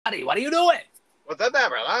buddy. What are you doing? What's up,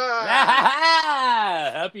 brother?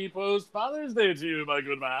 Happy post-Father's Day to you, my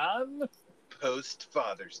good man.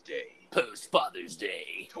 Post-Father's Day Post-Father's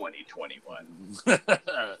Day. 2021.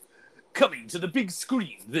 Coming to the big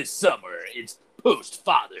screen this summer, it's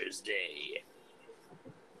Post-Father's Day.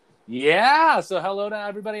 Yeah, so hello to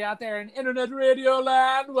everybody out there in Internet Radio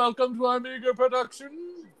Land. Welcome to our meager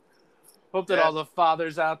production. Hope that all the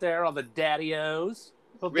fathers out there, all the daddy-os.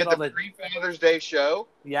 We had the pre-Father's Day show.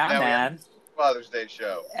 Yeah, now man. Father's Day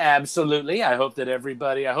show. Absolutely. I hope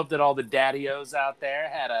that all the daddy-os out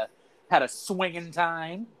there had a swinging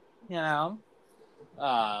time, you know.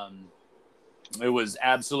 It was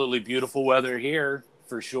absolutely beautiful weather here,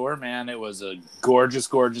 for sure, man. It was a gorgeous,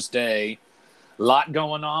 gorgeous day. A lot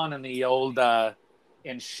going on in the old,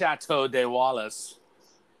 in Chateau de Wallace.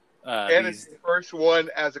 And it's the first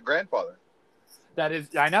one as a grandfather. That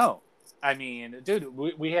is, I know. I mean, dude,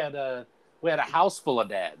 we had a house full of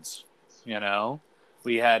dads, you know.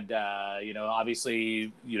 We had,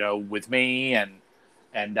 obviously, with me and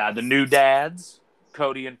the new dads,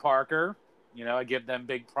 Cody and Parker. You know, I give them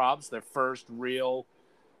big props. Their first real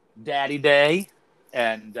daddy day,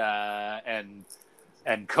 and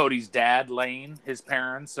Cody's dad, Lane, his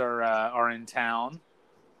parents are in town,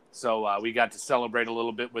 so we got to celebrate a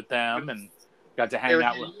little bit with them and got to hang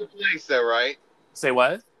out with. It was at your place, though, right? Say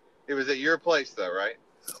what? It was at your place, though, right?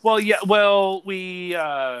 Well, yeah. Well, we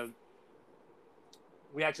actually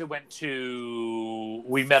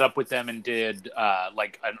we met up with them and did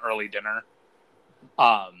like an early dinner.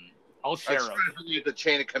 I'll share the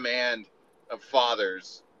chain of command of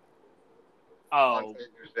fathers. On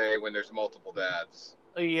Father's Day when there's multiple dads.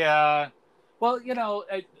 Yeah. Well,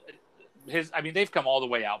 they've come all the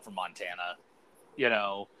way out from Montana,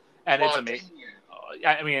 and it's amazing.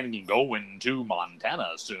 I mean, going to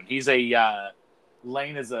Montana soon. He's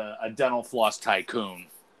Lane is a dental floss tycoon.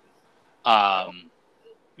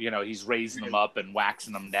 He's raising them up and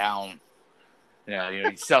waxing them down.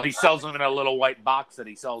 He sells them in a little white box that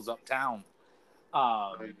he sells uptown.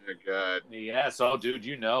 Oh my God. Yeah, so dude,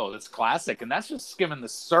 it's classic, and that's just skimming the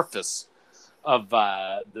surface of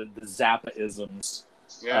the Zappa-isms.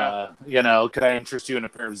 Yeah. Could I interest you in a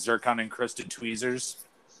pair of zircon encrusted tweezers?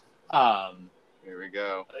 Here we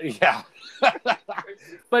go. Yeah.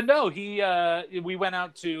 But no, we went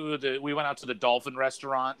out to the Dolphin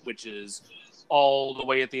Restaurant, which is all the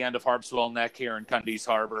way at the end of Harpswell Neck here in Cundies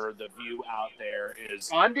Harbor. The view out there is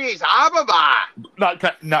Cundies Harbor. Not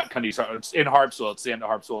Cundies Harbor. It's in Harpswell. It's the end of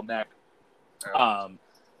Harpswell Neck.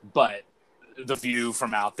 But the view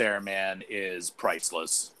from out there, man, is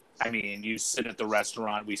priceless. I mean, you sit at the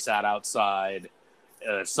restaurant. We sat outside.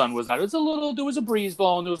 Sun was out. There was a breeze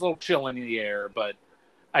blowing. There was a little chill in the air, but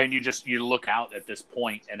I mean, you look out at this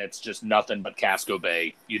point, and it's just nothing but Casco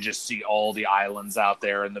Bay. You just see all the islands out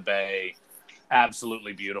there in the bay.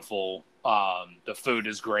 Absolutely beautiful. The food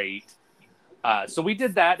is great. So we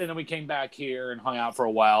did that, and then we came back here and hung out for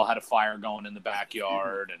a while, had a fire going in the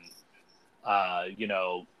backyard, and,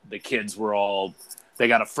 the kids they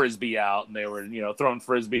got a Frisbee out, and they were, throwing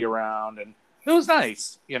Frisbee around, and it was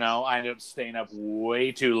nice. I ended up staying up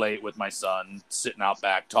way too late with my son, sitting out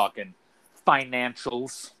back talking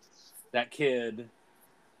financials. That kid,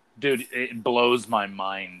 dude, it blows my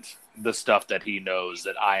mind. The stuff that he knows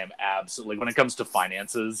that I am absolutely, when it comes to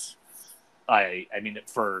finances, I mean,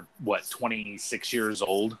 for 26 years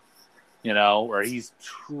old, or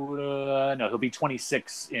he'll be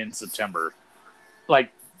 26 in September.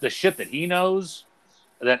 Like the shit that he knows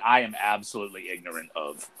that I am absolutely ignorant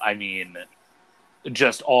of. I mean,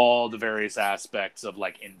 just all the various aspects of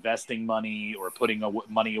like investing money or putting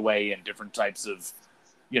money away in different types of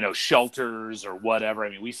shelters or whatever. I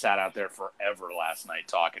mean, we sat out there forever last night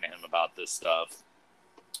talking to him about this stuff.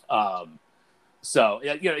 So,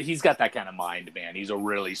 he's got that kind of mind, man. He's a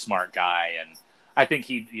really smart guy. And I think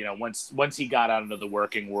he, once he got out into the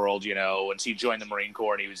working world, once he joined the Marine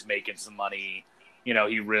Corps and he was making some money,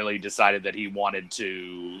 he really decided that he wanted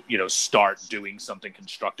to, start doing something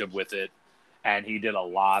constructive with it. And he did a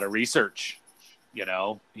lot of research,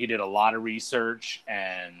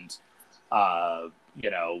 and,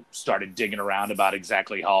 started digging around about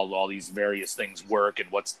exactly how all these various things work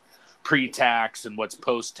and what's pre-tax and what's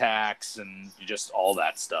post-tax and just all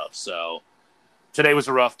that stuff. So today was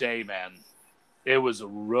a rough day, man. It was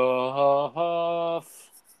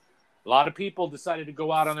rough. A lot of people decided to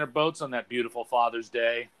go out on their boats on that beautiful Father's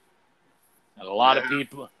Day. And a lot of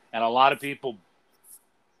people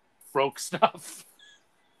broke stuff.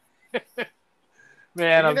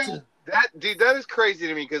 Man, that is crazy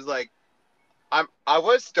to me because I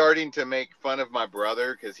was starting to make fun of my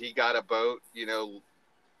brother because he got a boat,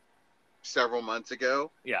 several months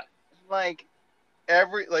ago. Yeah. Like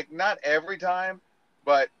not every time,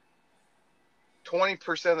 but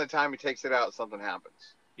 20% of the time he takes it out, something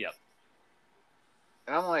happens. Yep.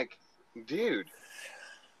 And I'm like, dude.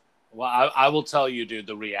 Well, I will tell you, dude,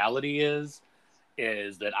 the reality is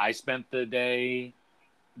that I spent the day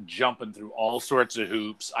jumping through all sorts of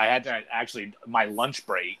hoops. I had to actually, my lunch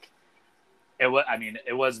break, it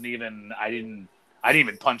wasn't even, I didn't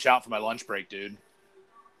even punch out for my lunch break, dude,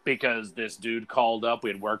 because this dude called up.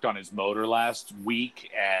 We had worked on his motor last week,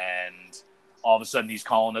 and all of a sudden he's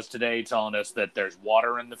calling us today, telling us that there's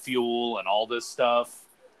water in the fuel and all this stuff.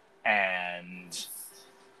 And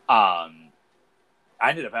I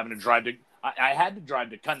ended up having to drive to, I had to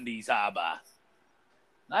drive to Cundy's Harbor.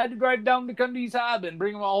 I had to drive down to Cundy's Harbor and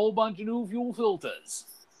bring him a whole bunch of new fuel filters.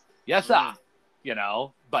 Yes, sir. You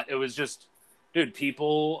know, but it was just, dude,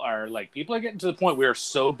 people are getting to the point we are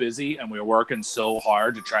so busy and we're working so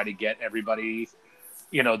hard to try to get everybody,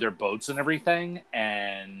 you know, their boats and everything.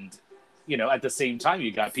 And, you know, at the same time,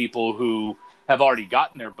 you got people who have already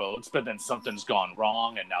gotten their boats, but then something's gone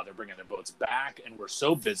wrong and now they're bringing their boats back. And we're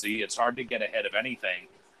so busy, it's hard to get ahead of anything.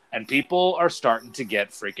 And people are starting to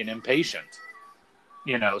get freaking impatient.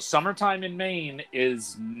 You know, summertime in Maine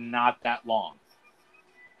is not that long.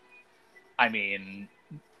 I mean,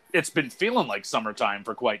 it's been feeling like summertime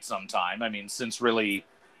for quite some time. I mean, since really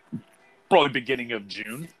probably beginning of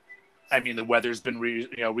June. I mean, the weather's been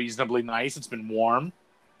reasonably nice. It's been warm.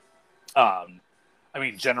 I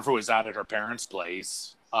mean, Jennifer was out at her parents'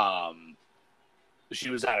 place. She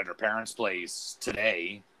was out at her parents' place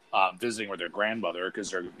today, visiting with her grandmother because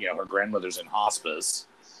her grandmother's in hospice,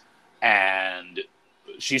 and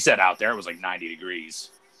she said out there it was like 90 degrees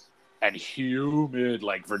and humid,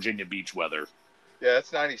 like Virginia Beach weather. Yeah,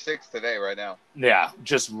 it's 96 today right now. Yeah,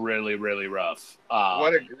 just really, really rough.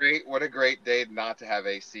 What a great day not to have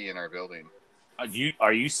AC in our building.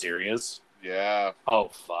 Are you serious? Yeah. Oh,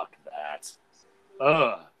 fuck that.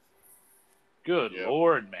 Ugh. Good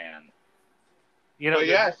Lord, man. You know. But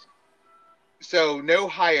yes. So no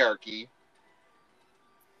hierarchy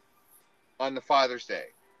on the Father's Day.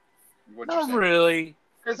 Not really.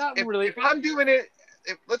 Not really. If I'm doing it,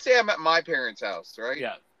 let's say I'm at my parents' house, right?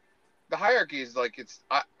 Yeah. The hierarchy is like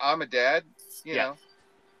I'm a dad, you know.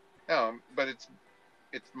 No, but it's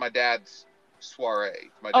my dad's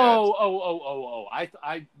soiree. My dad's. Oh.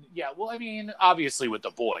 Yeah. Well, I mean, obviously with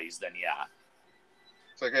the boys, then yeah.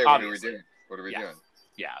 It's like, hey, what are we doing? What are we doing?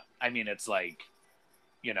 Yeah. I mean, it's like,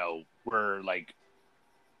 you know, we're like,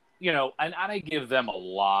 you know, and I give them a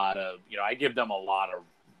lot of,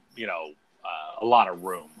 a lot of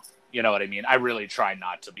room. You know what I mean? I really try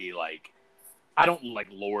not to be like, I don't like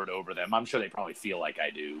lord over them. I'm sure they probably feel like I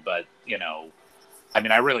do, but you know, I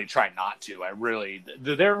mean, I really try not to.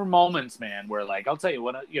 There are moments, man, where like, I'll tell you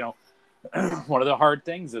what, you know, one of the hard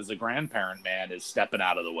things as a grandparent, man, is stepping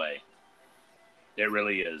out of the way. It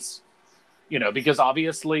really is, you know, because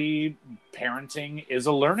obviously parenting is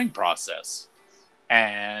a learning process.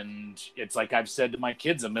 And it's like I've said to my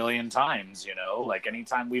kids a million times, you know, like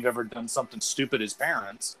anytime we've ever done something stupid as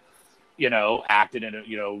parents, you know,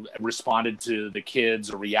 responded to the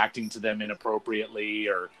kids or reacting to them inappropriately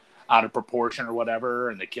or out of proportion or whatever.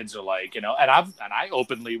 And the kids are like, you know, and I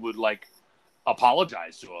openly would like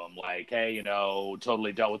apologize to them, like, hey, you know,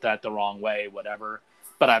 totally dealt with that the wrong way, whatever.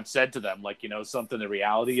 But I've said to them, like, you know, something, the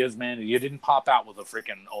reality is, man, you didn't pop out with a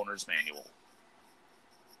freaking owner's manual.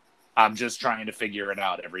 I'm just trying to figure it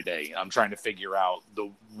out every day. I'm trying to figure out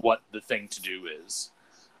what the thing to do is.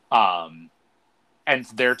 And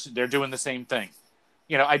they're doing the same thing.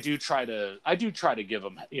 You know, I do try to give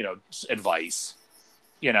them, you know, advice,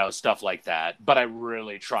 you know, stuff like that. But I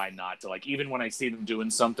really try not to, like, even when I see them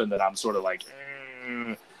doing something that I'm sort of like,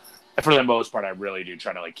 for the most part, I really do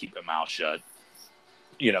try to like keep my mouth shut.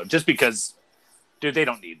 You know, just because, dude, they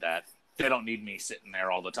don't need that. They don't need me sitting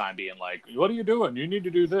there all the time being like, what are you doing? You need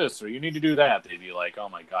to do this or you need to do that. They'd be like, oh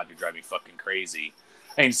my God, you drive me fucking crazy.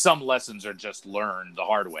 I mean, some lessons are just learned the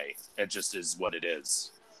hard way. It just is what it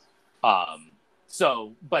is. But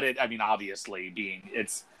I mean, obviously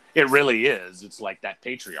it really is. It's like that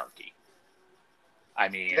patriarchy. I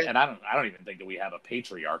mean, and I don't even think that we have a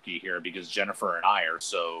patriarchy here because Jennifer and I are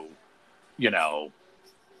so, you know,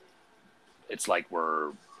 it's like we're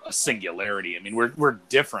a singularity. I mean, we're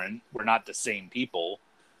different. We're not the same people.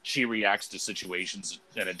 She reacts to situations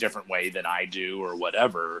in a different way than I do or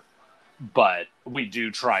whatever. But we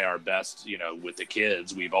do try our best, you know, with the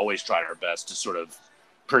kids. We've always tried our best to sort of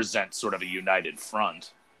present sort of a united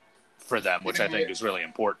front for them, which I think is really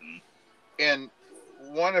important. And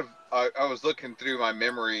I was looking through my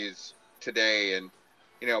memories today and,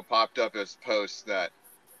 you know, popped up as posts that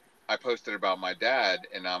I posted about my dad,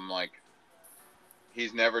 and I'm like,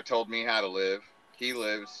 he's never told me how to live. He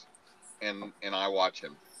lives, and I watch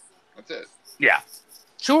him. That's it. Yeah,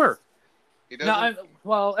 sure. He No, doesn't.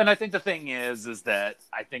 well, and I think the thing is that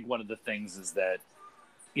I think one of the things is that,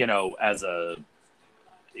 as a,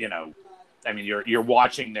 I mean, you're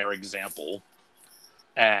watching their example,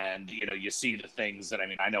 and you see the things that, I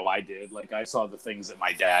mean, I know I did. Like, I saw the things that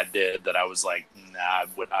my dad did that I was like, nah,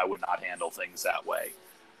 I would not handle things that way.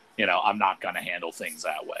 I'm not going to handle things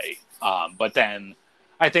that way. But then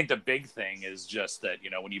I think the big thing is just that,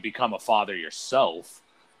 when you become a father yourself,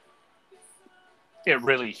 it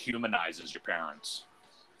really humanizes your parents.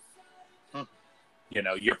 Hmm.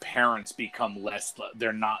 Your parents become less,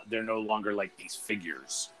 they're no longer like these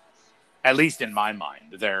figures. At least in my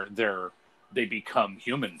mind, they become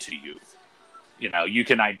human to you. You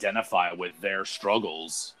can identify with their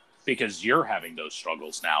struggles because you're having those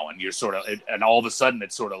struggles now, and you're sort of, and all of a sudden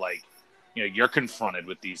it's sort of like, you're confronted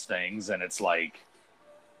with these things, and it's like,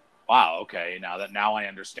 wow, okay, now I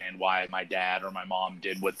understand why my dad or my mom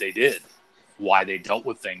did what they did, why they dealt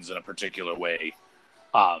with things in a particular way.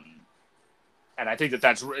 And I think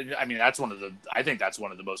that's I think that's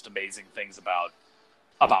one of the most amazing things about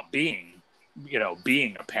being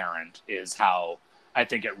a parent, is how I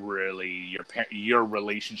think it really, your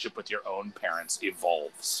relationship with your own parents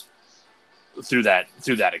evolves through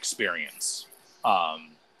that experience.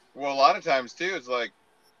 Well, a lot of times too, it's like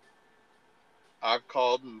I've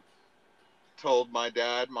called and told my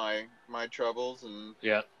dad my troubles and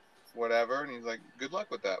Yeah. whatever, and he's like, "Good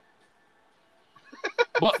luck with that."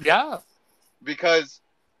 Well, yeah. Because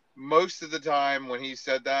most of the time when he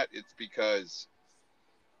said that, it's because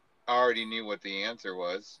I already knew what the answer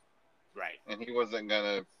was, Right. and he wasn't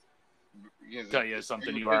gonna Tell you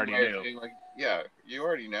something you already knew. like, yeah, you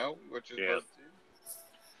already know what you're Yeah. supposed to do.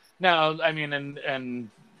 No, I mean,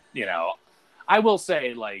 and I will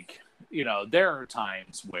say, like, there are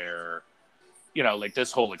times where, like,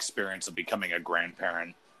 this whole experience of becoming a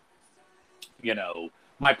grandparent,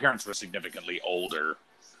 my parents were significantly older,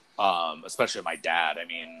 especially my dad. I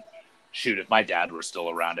mean, shoot, if my dad were still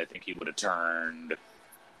around, I think he would have turned,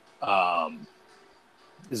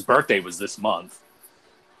 his birthday was this month.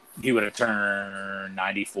 He would have turned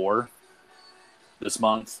 94 this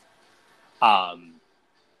month.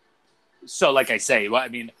 So, like I say, well, I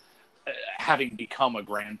mean, having become a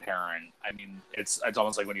grandparent, I mean, it's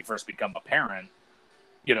almost like when you first become a parent,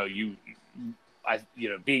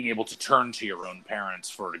 being able to turn to your own parents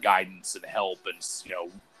for guidance and help and,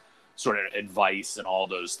 sort of advice and all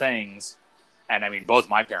those things. And I mean, both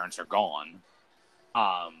my parents are gone.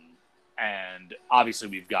 And obviously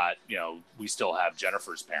we've got, we still have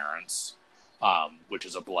Jennifer's parents, which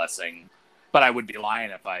is a blessing. But I would be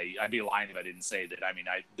lying I'd be lying if I didn't say that. I mean,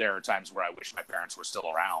 there are times where I wish my parents were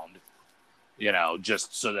still around,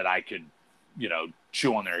 just so that I could,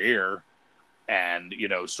 chew on their ear and,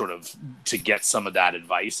 sort of to get some of that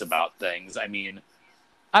advice about things. I mean,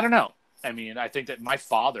 I don't know. I mean, I think that my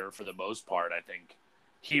father, for the most part, I think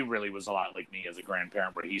he really was a lot like me as a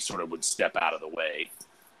grandparent, where he sort of would step out of the way.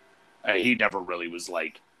 He never really was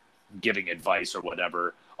like giving advice or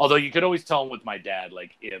whatever. Although you could always tell with my dad,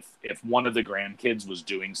 like if one of the grandkids was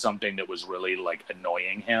doing something that was really like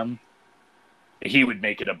annoying him, he would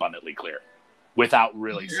make it abundantly clear without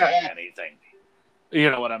really saying anything. You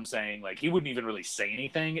know what I'm saying? Like, he wouldn't even really say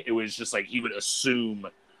anything. It was just like he would assume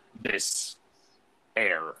this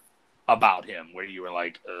air about him where you were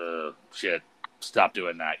like, shit, stop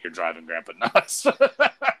doing that. You're driving Grandpa nuts.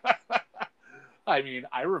 I mean,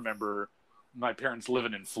 I remember my parents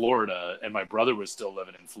living in Florida, and my brother was still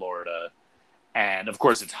living in Florida. And of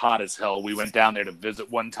course, it's hot as hell. We went down there to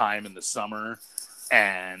visit one time in the summer,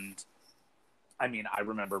 and I mean, I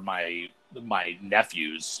remember my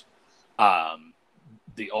nephews,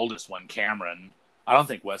 the oldest one, Cameron. I don't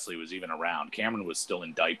think Wesley was even around. Cameron was still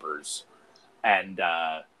in diapers, and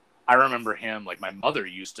I remember him. Like, my mother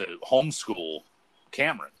used to homeschool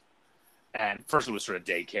Cameron, and first it was sort of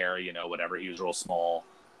daycare, whatever. He was real small.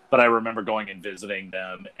 But I remember going and visiting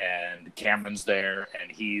them, and Cameron's there,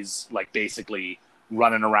 and he's like basically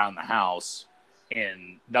running around the house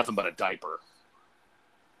in nothing but a diaper.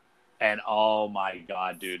 And oh my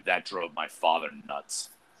God, dude, that drove my father nuts.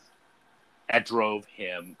 That drove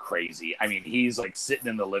him crazy. I mean, he's like sitting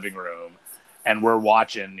in the living room, and we're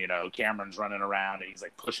watching, Cameron's running around, and he's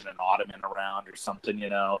like pushing an ottoman around or something,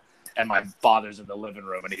 and my father's in the living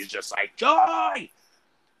room, and he's just like, Joy,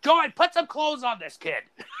 put some clothes on this kid.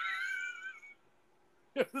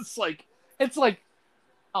 it's like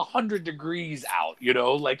 100 degrees out,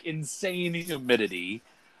 like insane humidity.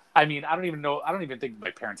 I mean, I don't even know. I don't even think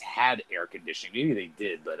my parents had air conditioning. Maybe they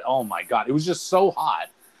did, but oh my God, it was just so hot.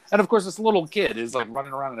 And of course, this little kid is like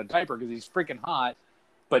running around in a diaper because he's freaking hot.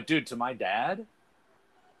 But dude, to my dad,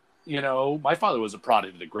 my father was a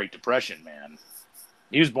product of the Great Depression, man.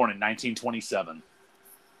 He was born in 1927.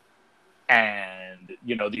 And,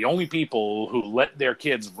 the only people who let their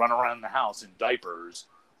kids run around the house in diapers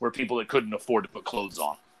were people that couldn't afford to put clothes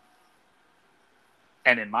on.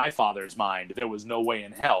 And in my father's mind, there was no way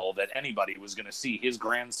in hell that anybody was going to see his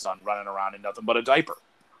grandson running around in nothing but a diaper.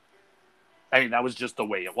 I mean, that was just the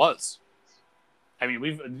way it was. I mean,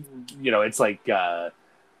 it's like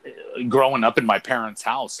growing up in my parents'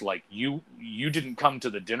 house, like you didn't come to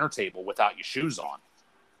the dinner table without your shoes on.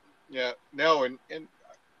 Yeah, no, and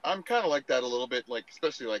I'm kind of like that a little bit, like,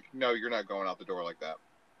 especially like, no, you're not going out the door like that.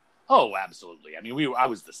 Oh, absolutely. I mean, I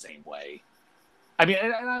was the same way. I mean,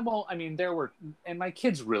 and my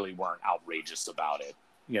kids really weren't outrageous about it.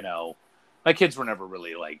 My kids were never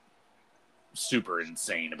really like super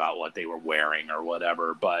insane about what they were wearing or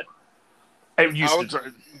whatever, but it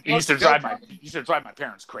used to drive my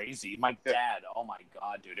parents crazy. My dad, oh my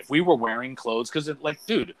God, dude, if we were wearing clothes, because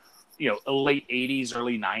dude, late 80s,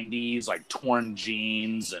 early 90s, like torn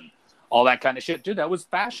jeans and all that kind of shit, dude, that was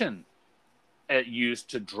fashion. It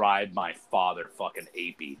used to drive my father fucking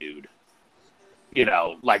apey, dude.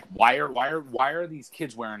 Like why are these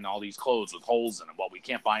kids wearing all these clothes with holes in them? Well, we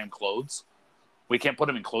can't buy them clothes. We can't put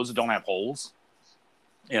them in clothes that don't have holes.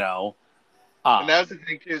 And that's the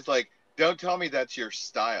thing too, is like, don't tell me that's your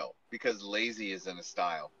style, because lazy isn't a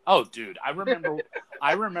style. Oh, dude, I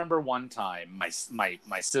remember one time my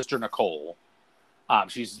sister Nicole,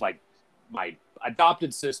 she's like my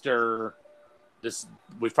adopted sister. I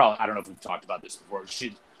don't know if we've talked about this before.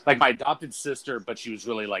 She like my adopted sister, but she was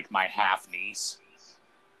really like my half niece.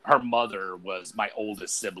 Her mother was my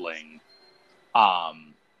oldest sibling,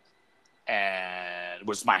 and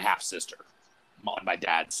was my half sister on my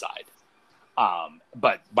dad's side.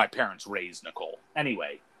 But my parents raised Nicole.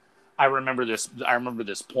 Anyway, I remember this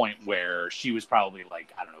point where she was probably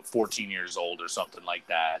like, I don't know, 14 years old or something like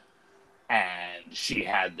that. And she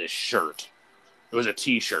had this shirt. It was a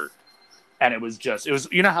t-shirt. And it was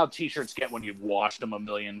how t-shirts get when you've washed them a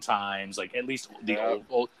million times, like at least the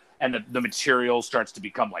old, and the material starts to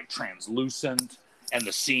become like translucent and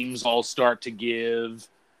the seams all start to give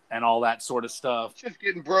and all that sort of stuff. It's just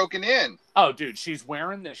getting broken in. Oh, dude, she's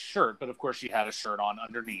wearing this shirt, but of course she had a shirt on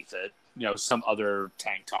underneath it, some other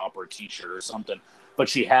tank top or t-shirt or something. But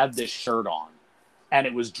she had this shirt on, and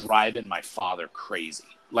it was driving my father crazy.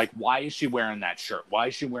 Like, why is she wearing that shirt? Why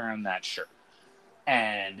is she wearing that shirt?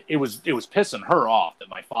 And it was pissing her off that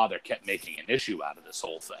my father kept making an issue out of this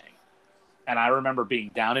whole thing. And I remember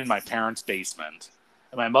being down in my parents' basement,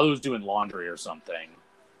 and my mother was doing laundry or something,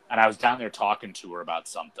 and I was down there talking to her about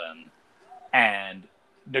something, and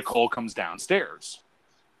Nicole comes downstairs,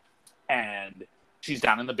 and she's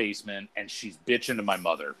down in the basement, and she's bitching to my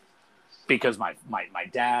mother because my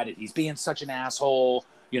dad, he's being such an asshole.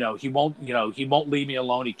 He won't leave me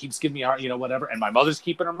alone. He keeps giving me heart, whatever. And my mother's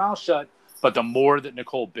keeping her mouth shut. But the more that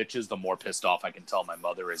Nicole bitches, the more pissed off I can tell my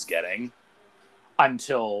mother is getting.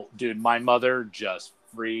 Until, dude, my mother just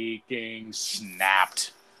freaking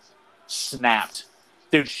snapped.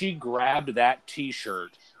 Dude, she grabbed that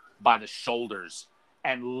t-shirt by the shoulders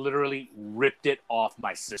and literally ripped it off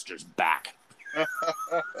my sister's back.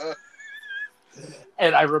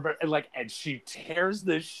 And I remember, and she tears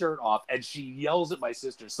this shirt off and she yells at my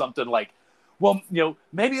sister something like, well,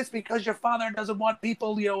 maybe it's because your father doesn't want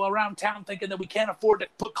people, around town thinking that we can't afford to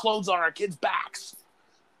put clothes on our kids' backs.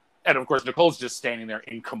 And of course, Nicole's just standing there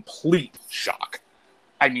in complete shock.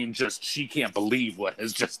 I mean, she can't believe what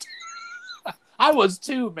has just... I was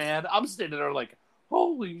too, man. I'm standing there like,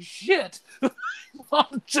 holy shit.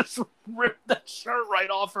 Mom just ripped that shirt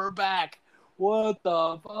right off her back. What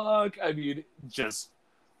the fuck? I mean,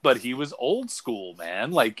 but he was old school,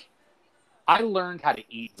 man. Like, I learned how to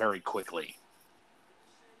eat very quickly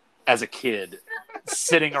as a kid,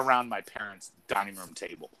 sitting around my parents' dining room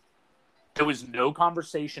table. There was no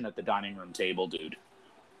conversation at the dining room table, dude.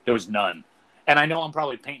 There was none. And I know I'm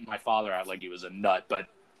probably painting my father out like he was a nut, but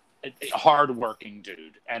hard-working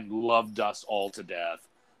dude and loved us all to death.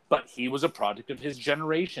 But he was a product of his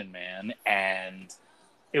generation, man. And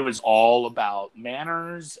it was all about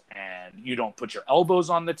manners, and you don't put your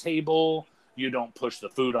elbows on the table. You don't push the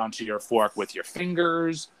food onto your fork with your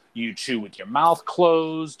fingers. You chew with your mouth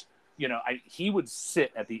closed. He would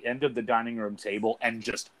sit at the end of the dining room table and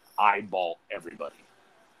just eyeball everybody.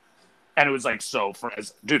 And it was like, so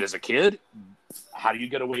as a kid, how do you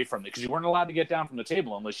get away from it? Because you weren't allowed to get down from the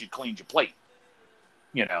table unless you cleaned your plate.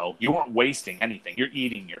 You know, you weren't wasting anything. You're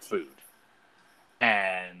eating your food.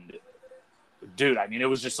 And dude, I mean, it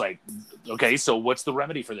was just like, okay, so what's the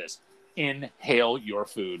remedy for this? Inhale your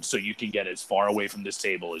food so you can get as far away from this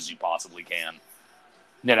table as you possibly can.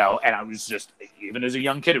 You know, and I was just, even as a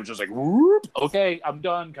young kid, it was just like, whoop, okay, I'm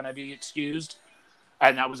done. Can I be excused?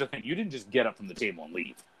 And that was the thing. You didn't just get up from the table and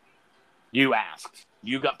leave. You asked.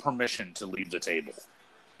 You got permission to leave the table,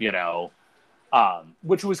 you know,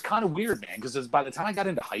 which was kind of weird, man, because by the time I got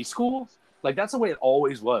into high school, like, that's the way it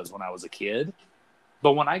always was when I was a kid.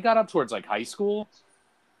 But when I got up towards, like, high school,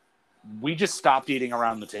 we just stopped eating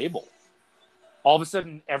around the table. All of a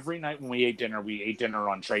sudden, every night when we ate dinner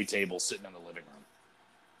on tray tables sitting in the living room.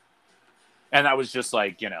 And that was just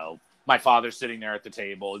like, you know, my father sitting there at the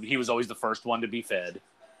table. He was always the first one to be fed,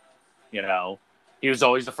 you know. He was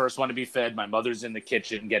always the first one to be fed. My mother's in the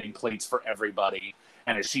kitchen getting plates for everybody.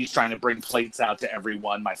 And as she's trying to bring plates out to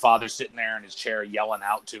everyone, my father's sitting there in his chair yelling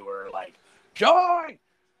out to her like, Joy,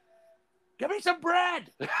 give me some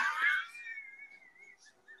bread.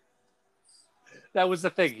 That was the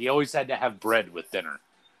thing. He always had to have bread with dinner.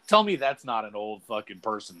 Tell me that's not an old fucking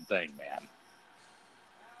person thing, man.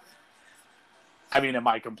 I mean, am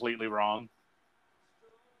I completely wrong?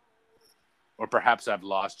 Or perhaps I've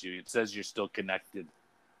lost you. It says you're still connected.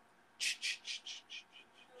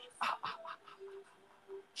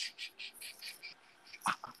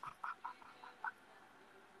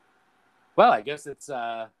 Well, I guess it's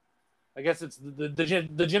the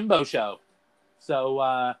Jimbo show.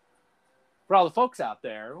 So for all the folks out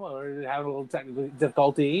there, well, we're having a little technical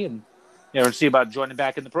difficulty, and we'll see about joining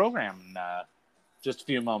back in the program in just a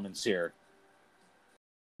few moments here.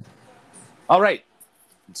 All right.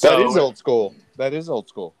 So, that is old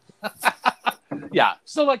school. Yeah.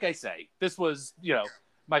 So, like I say, this was, it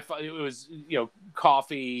was,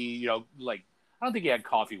 coffee, like, I don't think you had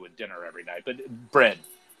coffee with dinner every night, but bread.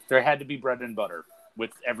 There had to be bread and butter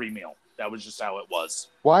with every meal. That was just how it was.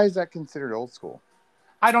 Why is that considered old school?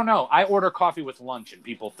 I don't know. I order coffee with lunch, and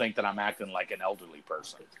people think that I'm acting like an elderly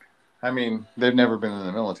person. I mean, they've never been in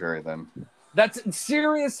the military then. That's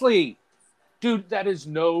seriously, dude, that is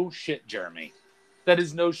no shit, Jeremy. That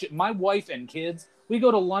is no shit. My wife and kids, we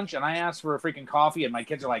go to lunch and I ask for a freaking coffee and my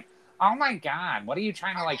kids are like, oh my God, what are you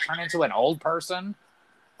trying to like turn into an old person?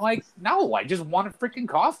 I'm like, no, I just want a freaking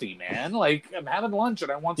coffee, man. Like, I'm having lunch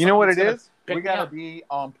and I want You know what it is? We got to be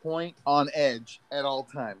on point, on edge at all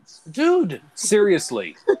times. Dude,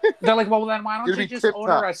 seriously. They're like, well, then why don't you just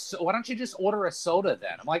order a soda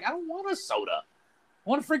then? I'm like, I don't want a soda. I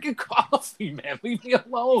want a freaking coffee, man. Leave me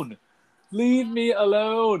alone. Leave me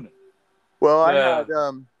alone. Well,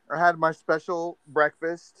 I had my special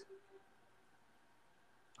breakfast.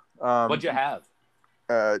 What'd you have?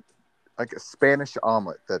 Like a Spanish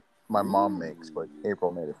omelet that my mom makes, but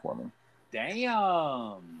April made it for me.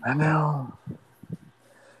 Damn. I know.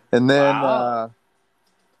 And then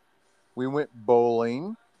we went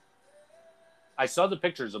bowling. I saw the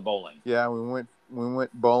pictures of bowling. Yeah, we went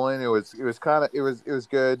bowling. It was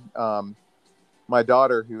good. My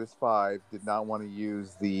daughter, who was 5, did not want to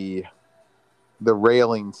use the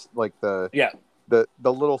railings, like the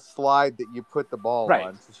little slide that you put the ball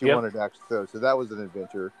on. So she wanted to actually throw. So that was an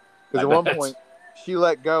adventure. Because at one point, she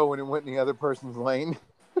let go when it went in the other person's lane.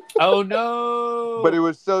 Oh, no. But it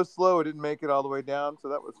was so slow, it didn't make it all the way down. So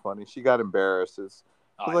that was funny. She got embarrassed. I was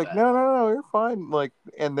like, no, you're fine. Like,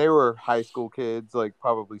 and they were high school kids, like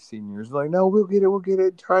probably seniors. Like, no, we'll get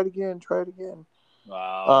it. Try it again.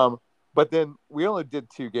 Wow. But then we only did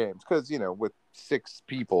 2 games because, with 6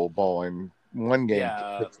 people bowling, one game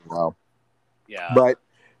takes a while. Yeah. But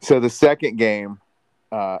so the second game,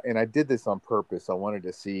 and I did this on purpose. I wanted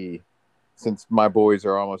to see, since my boys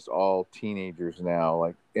are almost all teenagers now,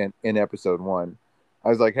 like in episode 1, I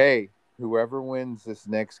was like, hey, whoever wins this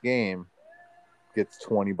next game gets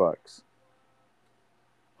 $20.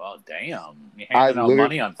 Well, damn. You handing out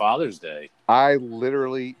money on Father's Day. I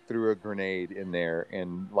literally threw a grenade in there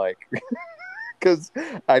and because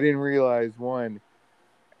I didn't realize, one,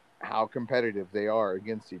 how competitive they are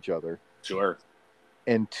against each other. Sure.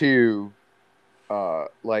 And 2,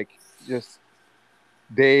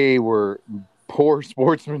 they were poor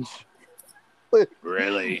sportsmen.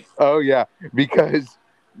 Really? Oh yeah, because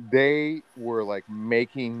they were like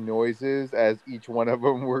making noises as each one of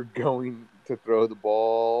them were going to throw the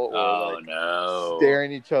ball, or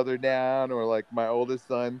staring each other down, or like my oldest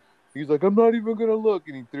son, he's like, I'm not even gonna look,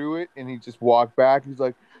 and he threw it and he just walked back. He's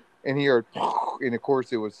like, and he heard, and of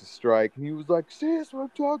course it was a strike. And he was like, see, that's what I'm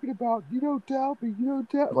talking about. You don't tell me.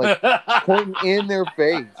 Like pointing in their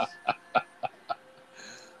face.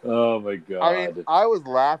 Oh my God. I mean, I was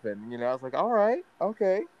laughing. I was like, all right,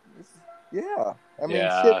 okay. Yeah. I mean,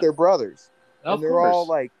 Yeah. shit, they're brothers. Of and they're course. all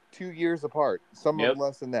like 2 years apart. Some of them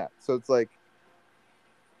less than that. So it's like,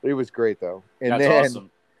 it was great though. And That's then,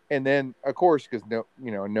 awesome. And then, of course, because no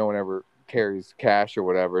one ever carries cash or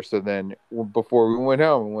whatever. So then, before we went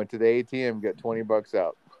home, we went to the ATM, got $20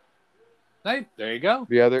 out. Hey, there you go.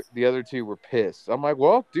 The other two were pissed. I'm like,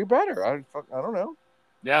 well, do better. I don't know.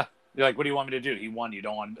 Yeah, you're like, what do you want me to do? He won. You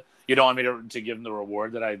don't want me to give him the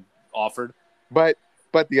reward that I offered. But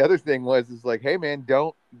the other thing is like, hey man,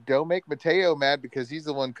 don't make Mateo mad because he's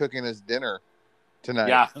the one cooking his dinner tonight.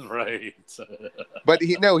 Yeah, right. But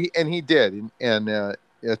he did, and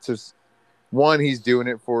it's just one. He's doing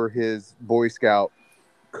it for his Boy Scout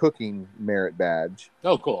cooking merit badge.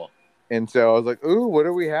 Oh, cool. And so I was like, ooh, what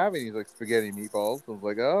are we having? He's like, spaghetti meatballs. I was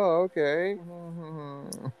like, oh, okay.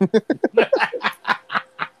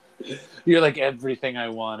 You're like, everything I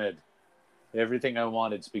wanted. Everything I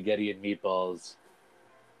wanted, spaghetti and meatballs.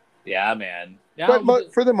 Yeah, man. Yeah,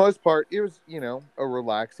 but for the most part, it was, a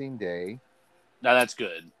relaxing day. No, that's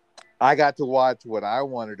good. I got to watch what I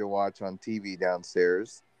wanted to watch on TV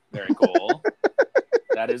downstairs. Very cool.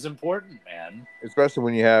 That is important, man. Especially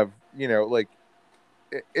when you have, like,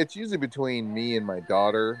 it's usually between me and my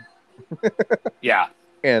daughter. Yeah.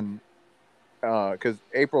 And because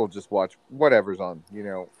April just watch whatever's on,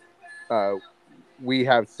 we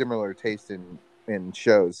have similar taste in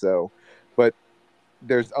shows. So, but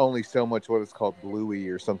there's only so much what is called Bluey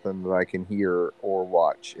or something that I can hear or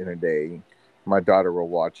watch in a day. My daughter will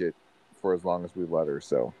watch it for as long as we let her.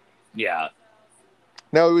 So, yeah.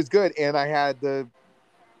 No, it was good. And I had the,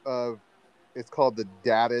 it's called the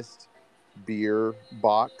Daddest beer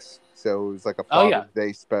box. So it was like a Father's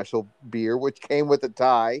Day special beer, which came with a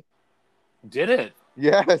tie. Did it?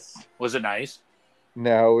 Yes. Was it nice?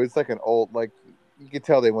 No, it's like an old, like, you could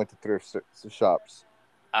tell they went to thrift shops.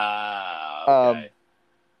 Okay.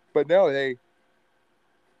 But no, I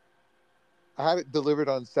had it delivered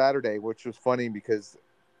on Saturday, which was funny because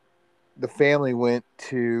the family went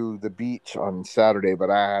to the beach on Saturday, but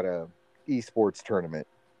I had a esports tournament.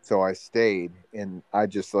 So I stayed, and I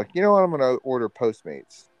just like, you know what, I'm going to order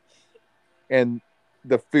Postmates. And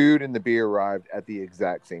the food and the beer arrived at the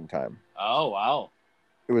exact same time. Oh, wow.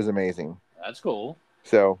 It was amazing. That's cool.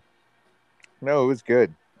 So, no, it was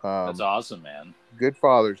good. That's awesome, man. Good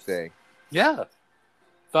Father's Day. Yeah.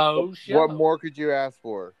 What more could you ask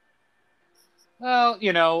for?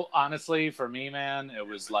 Well, honestly, for me, man, it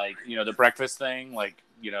was like, the breakfast thing. Like,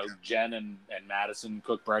 Jen and Madison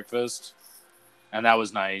cooked breakfast. And that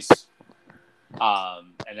was nice.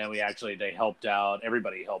 And then they helped out.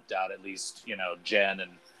 Everybody helped out, at least, Jen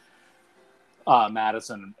and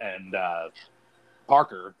Madison and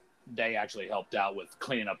Parker. They actually helped out with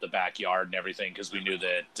cleaning up the backyard and everything because we knew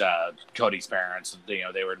that Cody's parents, they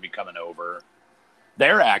were going to be coming over.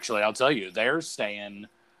 I'll tell you, they're staying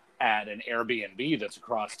at an Airbnb that's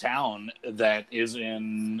across town that is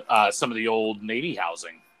in some of the old Navy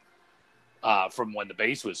housing from when the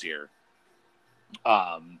base was here.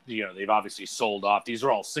 They've obviously sold off. These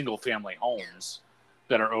are all single family homes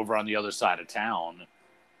that are over on the other side of town.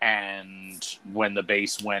 And when the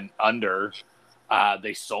base went under,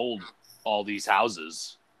 they sold all these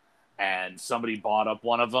houses, and somebody bought up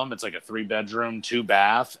one of them. It's like a 3-bedroom,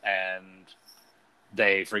 2-bath, and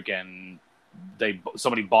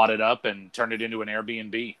somebody bought it up and turned it into an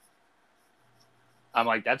Airbnb. I'm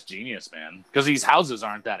like, that's genius, man. Because these houses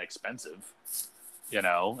aren't that expensive.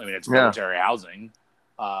 It's military housing.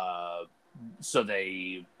 So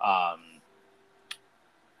they,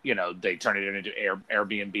 they turn it into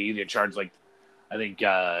Airbnb. They charge I think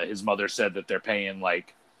his mother said that they're paying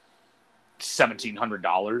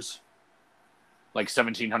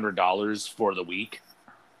 $1,700 for the week,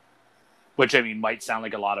 which might sound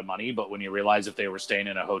like a lot of money, but when you realize if they were staying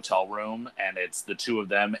in a hotel room and it's the two of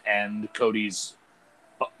them and Cody's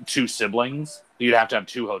 2 siblings, you'd have to have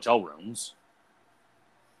 2 hotel rooms.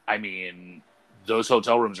 Those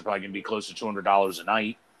hotel rooms are probably going to be close to $200 a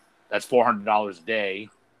night. That's $400 a day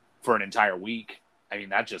for an entire week.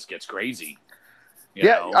 That just gets crazy. You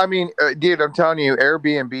know? Dude, I'm telling you,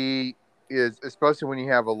 Airbnb is, especially when you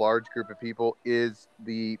have a large group of people, is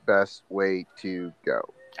the best way to go.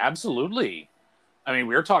 Absolutely. We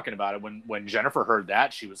were talking about it when Jennifer heard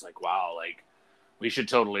that. She was like, wow, we should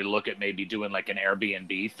totally look at maybe doing an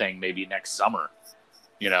Airbnb thing maybe next summer.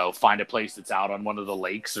 Find a place that's out on one of the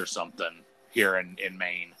lakes or something here in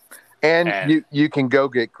Maine. And you can go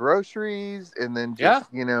get groceries and then just,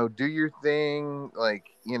 do your thing.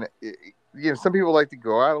 Some people like to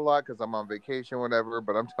go out a lot because I'm on vacation or whatever.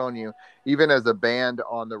 But I'm telling you, even as a band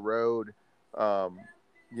on the road,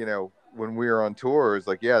 when we were on tour, it's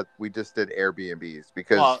like, yeah, we just did Airbnbs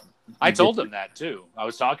because I told them that too. I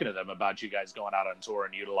was talking to them about you guys going out on tour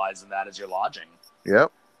and utilizing that as your lodging.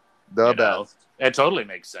 Yep. The best. It totally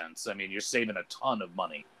makes sense. I mean, you're saving a ton of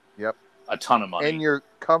money. Yep. A ton of money. And you're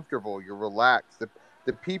comfortable. You're relaxed.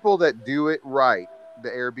 The people that do it right, the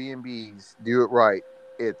Airbnbs do it right.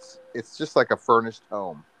 It's just like a furnished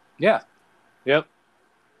home. Yeah. Yep.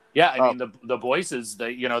 Yeah, I mean the voices,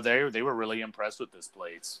 they were really impressed with this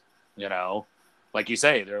place. Like you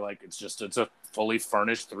say, they're like it's a fully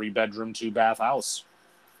furnished 3-bedroom, 2-bath house.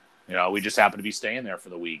 We just happen to be staying there for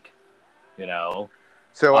the week.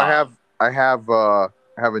 So I have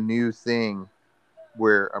a new thing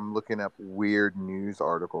where I'm looking up weird news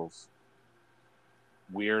articles.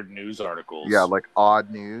 Weird news articles. Yeah, like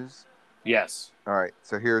odd news. Yes. All right.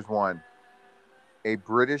 So here's one. A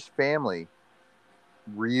British family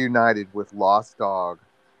reunited with lost dog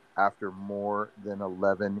after more than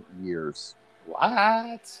 11 years.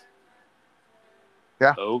 What?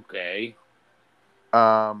 Yeah. Okay.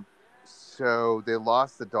 So they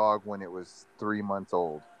lost the dog when it was 3 months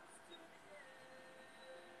old.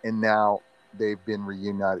 And now they've been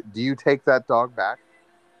reunited. Do you take that dog back?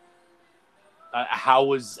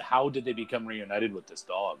 How did they become reunited with this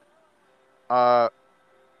dog?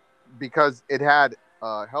 Because it had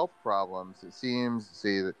health problems. It seems to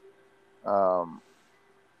see that.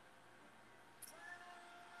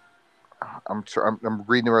 I'm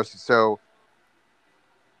reading the rest. So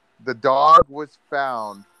the dog was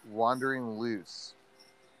found wandering loose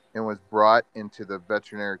and was brought into the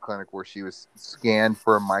veterinary clinic where she was scanned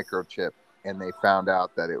for a microchip, and they found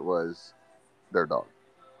out that it was their dog.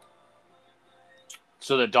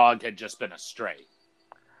 So the dog had just been a stray.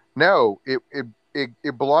 No,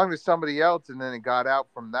 it belonged to somebody else, and then it got out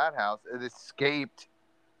from that house. It escaped.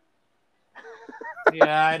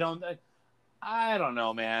 Yeah, I don't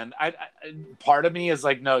know, man. I part of me is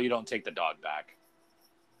like, no, you don't take the dog back.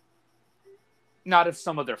 Not if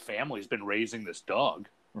some of their family's been raising this dog.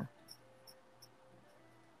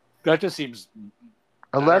 That just seems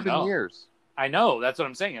 11 years. I know. That's what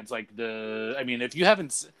I'm saying. It's like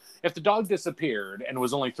if the dog disappeared and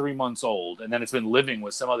was only 3 months old and then it's been living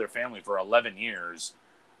with some other family for 11 years,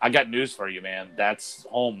 I got news for you, man. That's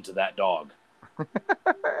home to that dog.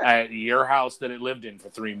 Your house that it lived in for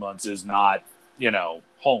 3 months is not,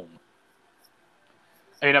 home.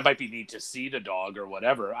 I mean, it might be neat to see the dog or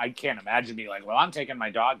whatever. I can't imagine being like, well, I'm taking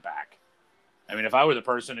my dog back. I mean, if I were the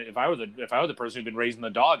person who'd been raising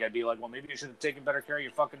the dog, I'd be like, well, maybe you should have taken better care of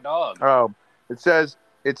your fucking dog. Oh, it says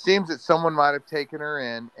it seems that someone might have taken her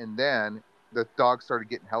in, and then the dog started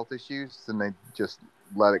getting health issues, and they just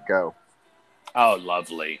let it go. Oh,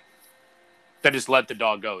 lovely. They just let the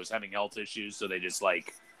dog go. It's having health issues, so they just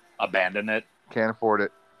abandon it. Can't afford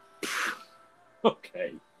it.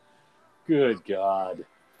 Okay. Good God.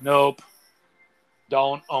 Nope.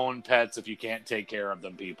 Don't own pets if you can't take care of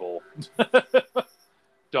them, people.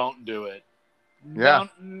 Don't do it. Yeah.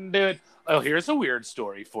 Don't do it. Oh, here's a weird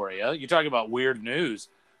story for you. You're talking about weird news.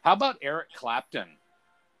 How about Eric Clapton?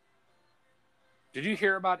 Did you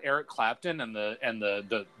hear about Eric Clapton and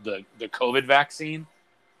the COVID vaccine?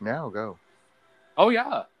 No, go. Oh,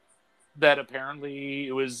 yeah. That apparently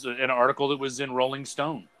it was an article that was in Rolling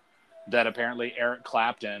Stone. That apparently Eric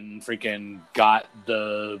Clapton freaking got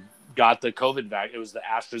the COVID vaccine. It was the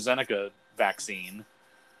AstraZeneca vaccine.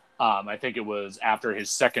 I think it was after his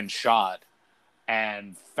second shot,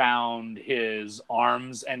 and found his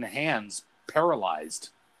arms and hands paralyzed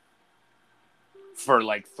for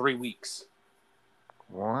 3 weeks.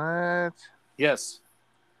 What? Yes.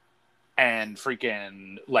 And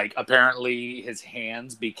freaking apparently his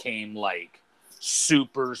hands became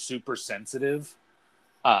super, super sensitive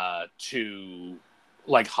to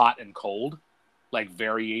hot and cold,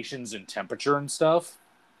 variations in temperature and stuff.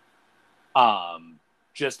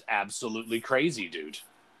 Just absolutely crazy, dude.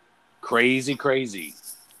 Crazy.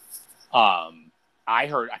 I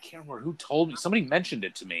can't remember who told me. Somebody mentioned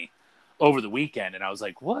it to me over the weekend, and I was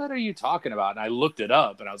like, what are you talking about? And I looked it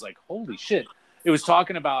up, and I was like, holy shit. It was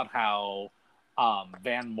talking about how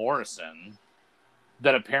Van Morrison,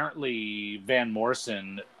 that apparently Van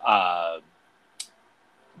Morrison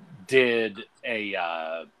did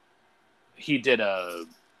an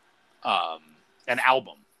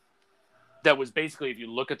album that was basically, if you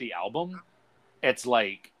look at the album, it's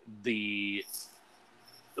the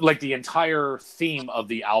entire theme of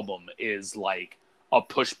the album is a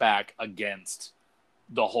pushback against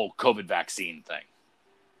the whole COVID vaccine thing.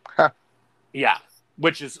 Huh. Yeah.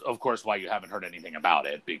 Which is, of course, why you haven't heard anything about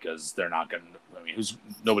it, because they're not going to,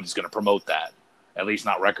 nobody's going to promote that, at least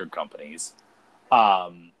not record companies.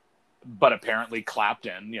 But apparently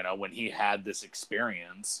Clapton, when he had this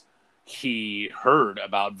experience, he heard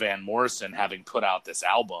about Van Morrison having put out this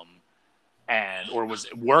album or was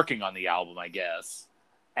working on the album, I guess.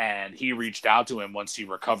 And he reached out to him once he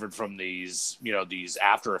recovered from these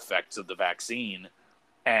after effects of the vaccine,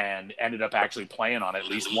 and ended up actually playing on at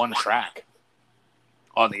least one track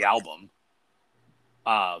on the album.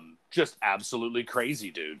 Just absolutely crazy,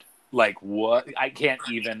 dude. Like, what? I can't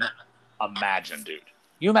even imagine, dude.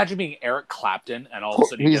 You imagine being Eric Clapton and all of a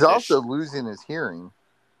sudden he's also losing his hearing.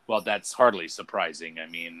 Well, that's hardly surprising. I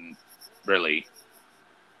mean, really.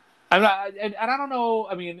 And I don't know.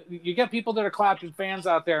 I mean, you get people that are Clapton fans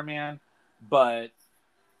out there, man, but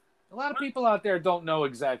a lot of people out there don't know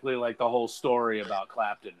exactly like the whole story about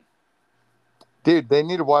Clapton. Dude, they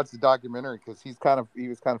need to watch the documentary because he was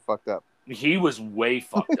kind of fucked up. He was way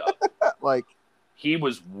fucked up. Like, he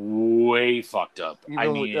was way fucked up. I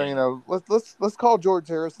mean, let's call George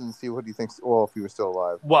Harrison and see what he thinks. Well, if he was still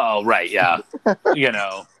alive. Well, right, yeah,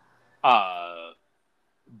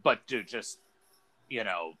 but dude, just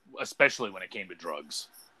especially when it came to drugs.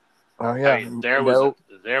 Oh yeah, I mean, there was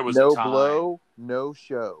no a time. blow, no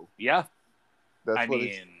show. Yeah, that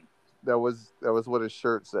was what his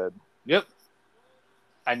shirt said. Yep.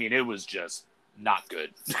 I mean, it was just not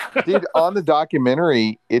good. Dude, on the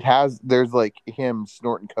documentary, there's like him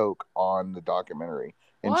snorting coke on the documentary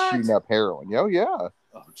and shooting up heroin. Oh yeah.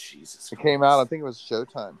 Oh Jesus. It came out. I think it was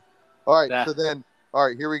Showtime. All right. All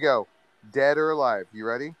right. Here we go. Dead or alive? You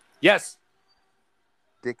ready? Yes.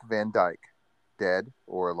 Dick Van Dyke, dead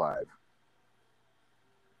or alive?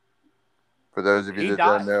 For those of you that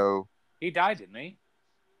don't know, he died, didn't he?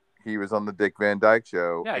 He was on the Dick Van Dyke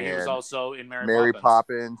Show. Yeah, he was also in Mary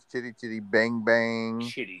Poppins, Chitty Chitty Bang Bang.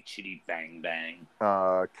 Chitty Chitty Bang Bang.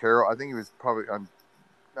 Carol, I think he was probably on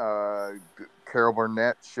Carol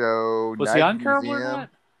Burnett show. Was he on Carol Burnett?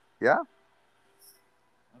 Yeah.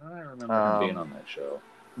 I don't remember him being on that show.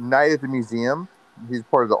 Night at the Museum. He's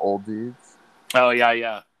part of the old dudes. Oh,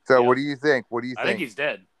 yeah. So what do you think? I think he's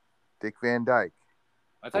dead. Dick Van Dyke.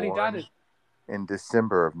 I thought he died in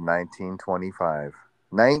December of 1925.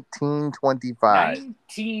 1925.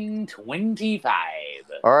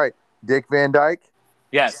 All right. Dick Van Dyke?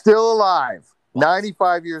 Yes. Still alive. What?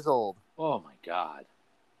 95 years old. Oh, my God.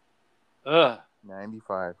 Ugh.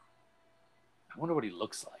 95. I wonder what he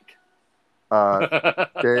looks like.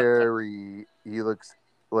 He looks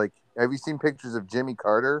like... Have you seen pictures of Jimmy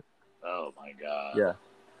Carter? Oh, my God. Yeah.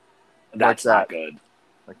 That's not good.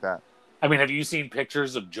 Like that. I mean, have you seen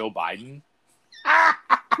pictures of Joe Biden?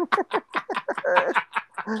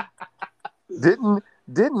 Didn't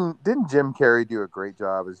Jim Carrey do a great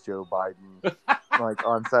job as Joe Biden, like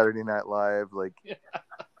on Saturday Night Live, like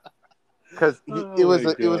because it was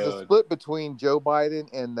a split between Joe Biden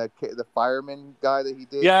and the fireman guy that he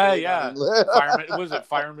did. Yeah.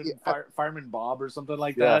 Fireman Bob or something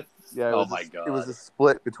like that. Yeah. Oh my God. It was a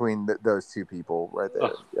split between those two people right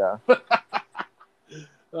there. Yeah.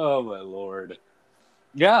 Oh my Lord.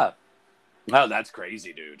 Yeah. Oh, that's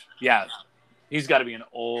crazy, dude. Yeah. He's got to be an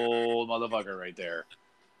old motherfucker right there.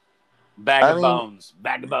 Bag of bones.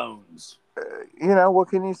 What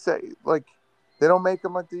can you say? Like, they don't make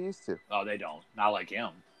them like they used to. Oh, they don't. Not like him.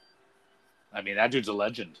 I mean, that dude's a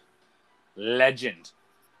legend.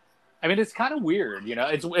 I mean, it's kind of weird,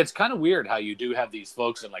 It's kind of weird how you do have these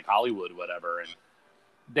folks in, like, Hollywood, whatever, and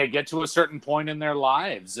they get to a certain point in their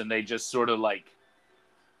lives, and they just sort of, like,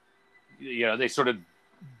 they sort of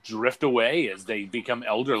drift away as they become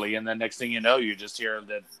elderly, and then next thing you know, you just hear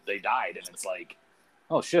that they died, and it's like,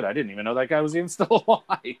 oh shit, I didn't even know that guy was even still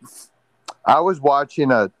alive. I was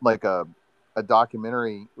watching a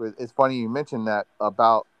documentary. It's funny you mentioned that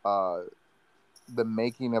about the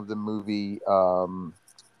making of the movie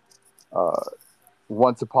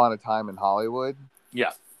Once Upon a Time in Hollywood.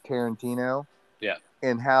 Yeah. Tarantino. Yeah.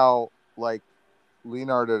 And how like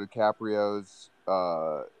Leonardo DiCaprio's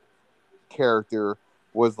character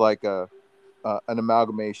was like an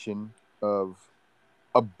amalgamation of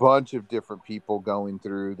a bunch of different people going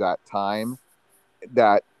through that time.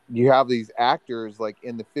 That you have these actors like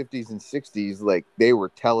in the 50s and 60s, like they were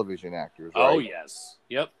television actors. Right? Oh yes,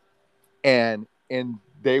 yep. And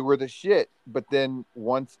they were the shit. But then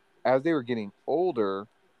as they were getting older,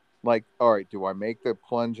 like, all right, do I make the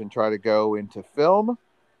plunge and try to go into film,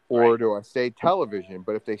 or do I stay television?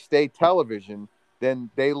 But if they stay television,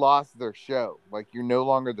 then they lost their show. Like, you're no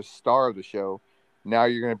longer the star of the show. Now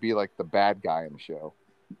you're going to be like the bad guy in the show.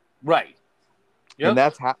 Right. Yep. And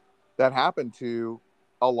that happened to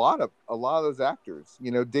a lot of those actors.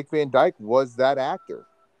 Dick Van Dyke was that actor.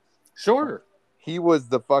 Sure. He was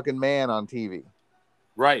the fucking man on TV.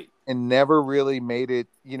 Right. And never really made it,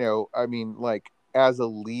 I mean, like, as a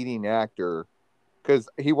leading actor, because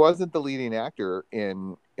he wasn't the leading actor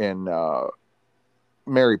in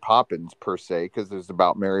Mary Poppins per se, because it's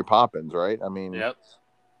about Mary Poppins, right? I mean, yep.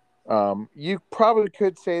 You probably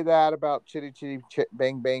could say that about Chitty Chitty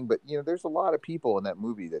Bang Bang, but there's a lot of people in that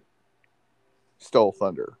movie that stole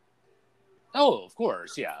thunder. Oh, of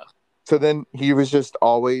course, yeah. So then he was just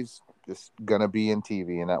always just gonna be in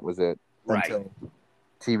TV, and that was it. Right. Until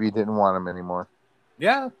TV didn't want him anymore.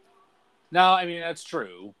 Yeah. No, I mean that's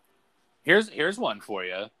true. Here's one for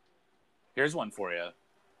you.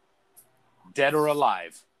 Dead or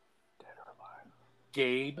Alive.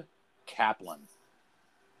 Gabe Kaplan.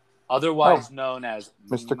 Otherwise known as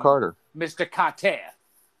Mr. Carter. Mr. Carter.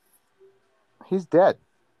 He's dead.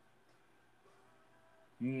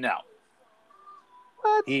 No.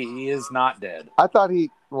 What? He is not dead. I thought his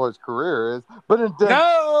career is, but in dead.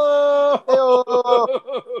 No!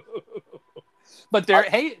 But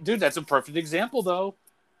hey, dude, that's a perfect example, though.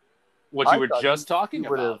 What you were just talking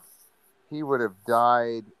about. He would have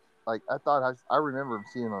died. Like, I remember him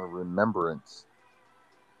seeing on Remembrance.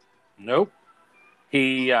 Nope.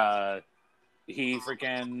 He's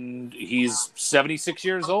 76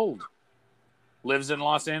 years old. Lives in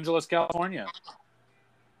Los Angeles, California.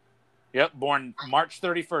 Yep, born March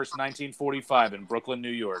 31st, 1945 in Brooklyn, New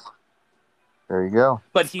York. There you go.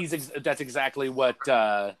 But it's exactly what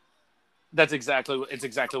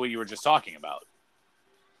you were just talking about.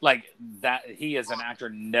 Like, that he as an actor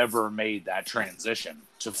never made that transition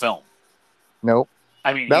to film. Nope.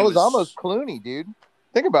 I mean, that was almost Clooney, dude.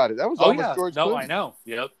 Think about it. That was almost George Clooney. No, I know.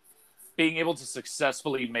 Yep. Being able to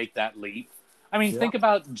successfully make that leap. I mean, think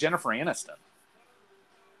about Jennifer Aniston.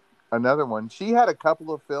 Another one. She had a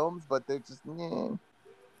couple of films, but they just... No,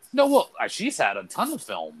 well, she's had a ton of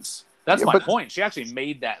films. That's my point. She actually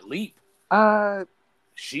made that leap.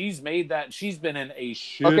 She's made that... She's been in a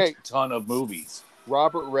ton of movies.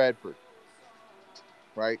 Robert Redford.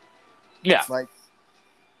 Right? Yeah. Like,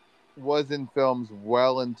 was in films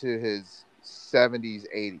well into his 70s,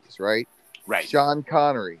 80s, right? Right. Sean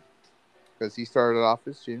Connery. Because he started off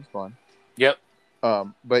as James Bond. Yep.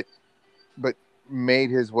 But made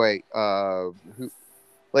his way. To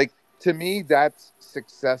me, that's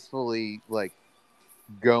successfully like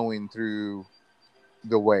going through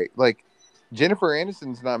the way. Like, Jennifer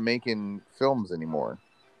Aniston's not making films anymore.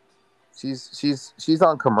 She's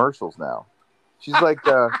on commercials now. She's like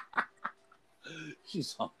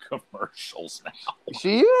she's on commercials now.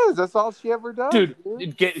 She is. That's all she ever does. Dude.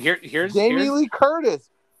 Here's Jamie Lee Curtis.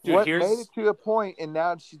 Dude, made it to a point, and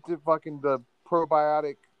now she's the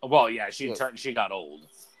probiotic. Well, yeah, she got old,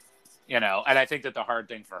 and I think that the hard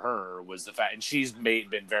thing for her was the fact, and she's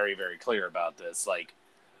been very, very clear about this. Like,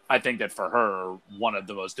 I think that for her, one of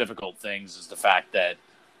the most difficult things is the fact that,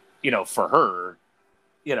 for her,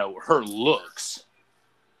 her looks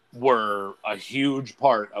were a huge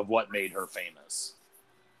part of what made her famous.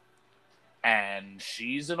 And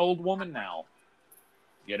she's an old woman now.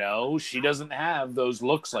 She doesn't have those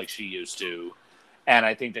looks like she used to. And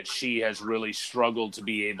I think that she has really struggled to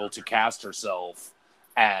be able to cast herself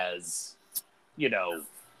as,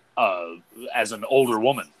 as an older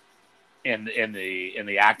woman in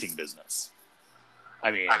the acting business.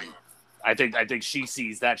 I mean, I think she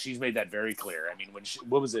sees that. She's made that very clear. I mean,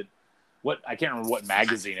 what was it? I can't remember what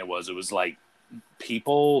magazine it was. It was like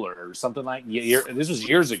People or something like. This was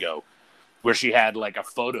years ago, where she had like a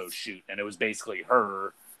photo shoot, and it was basically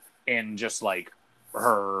her in just like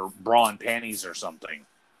her bra and panties or something,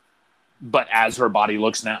 but as her body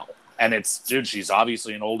looks now. And she's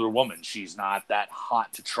obviously an older woman. She's not that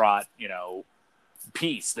hot to trot,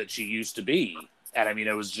 piece that she used to be. And I mean,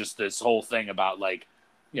 it was just this whole thing about like,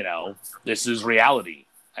 this is reality.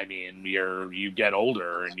 I mean, you get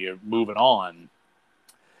older and you're moving on.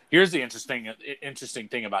 Here's the interesting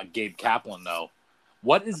thing about Gabe Kaplan, though.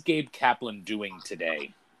 What is Gabe Kaplan doing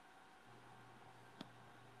today?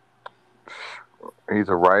 He's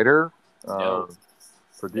a writer?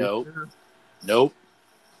 Producer? Nope.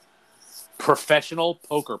 Professional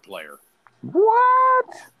poker player. What?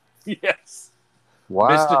 Yes.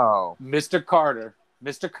 Wow. Mr. Carter.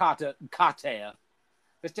 Mr. Carter.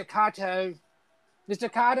 Mr. Carter.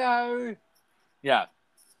 Mr. Carter. Yeah.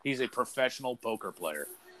 He's a professional poker player.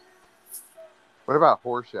 What about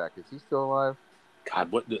Horshack? Is he still alive?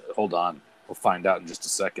 God, hold on. We'll find out in just a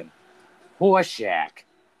second. Horshack.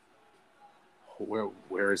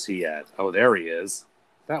 Where is he at? Oh, there he is.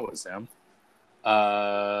 That was him.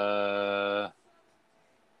 Oh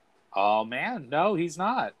man, no, he's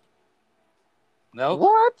not. No.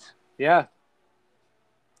 What? Yeah.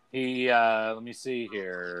 He let me see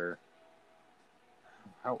here.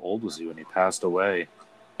 How old was he when he passed away?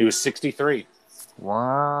 He was 63.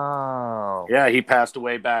 Wow. Yeah, he passed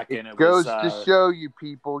away back in. It goes to show you,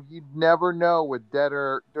 people, you never know with dead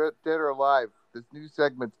or alive. This new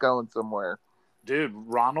segment's going somewhere. Dude,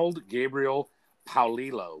 Ronald Gabriel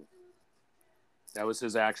Paulillo. That was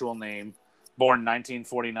his actual name. Born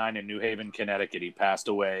 1949 in New Haven, Connecticut. He passed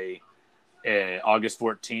away August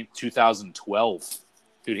 14th, 2012.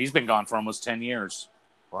 Dude, he's been gone for almost 10 years.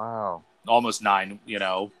 Wow. Almost 9,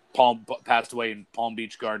 passed away in Palm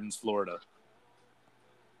Beach Gardens, Florida.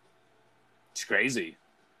 It's crazy.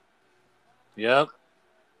 Yep.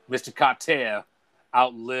 Mr. Carter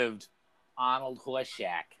outlived Arnold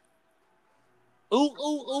Horshack. Ooh,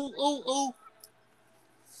 ooh, ooh, ooh, ooh.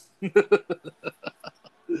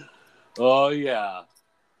 Oh, yeah.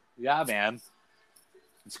 Yeah, man.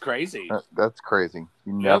 It's crazy. That's crazy.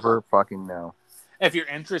 You never fucking know. If you're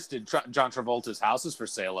interested, John Travolta's house is for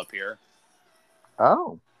sale up here.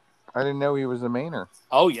 Oh. I didn't know he was a Mainer.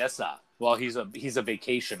 Oh, yes, sir. Well, he's a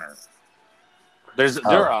vacationer. There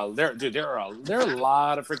are a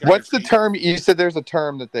lot of freaking. What's the term? You said there's a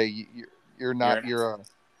term that you're an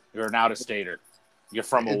out-of-stater. You're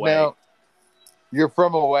from away. No, you're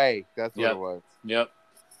from away. That's what it was. Yep.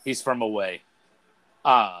 He's from away.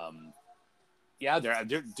 Yeah,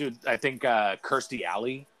 dude. I think Kirstie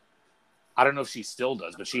Alley. I don't know if she still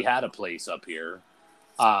does, but she had a place up here.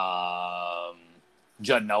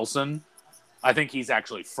 Judd Nelson. I think he's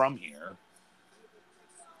actually from here.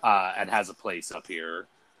 And has a place up here.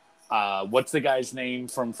 What's the guy's name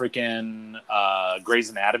from freaking Grey's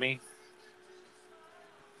Anatomy?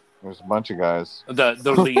 There's a bunch of guys. The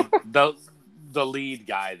lead the lead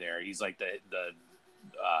guy there. He's like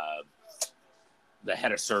the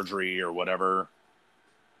head of surgery or whatever.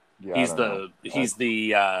 Yeah, he's the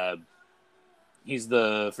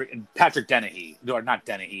freaking Patrick Dennehy, or not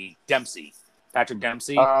Dennehy, Dempsey. Patrick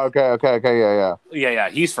Dempsey. Okay, yeah.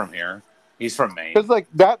 He's from here. He's from Maine. Because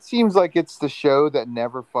that seems like it's the show that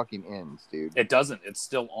never fucking ends, dude. It doesn't. It's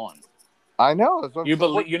still on. I know. You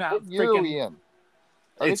believe? You know, what year are we in?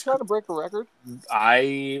 Are they trying to break a record?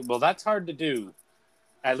 Well, that's hard to do,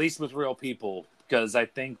 at least with real people, because I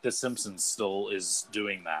think The Simpsons still is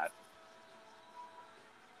doing that.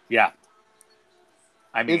 Yeah.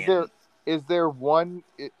 I mean, is there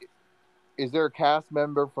a cast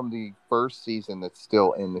member from the first season that's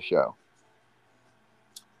still in the show?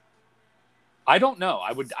 I don't know.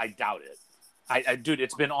 I doubt it. Dude,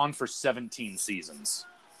 it's been on for 17 seasons.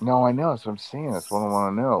 No, I know. That's what I'm saying. That's what I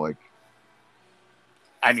want to know.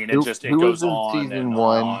 I mean, it goes on and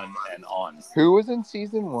on and on. Who was in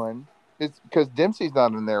season 1? It's because Dempsey's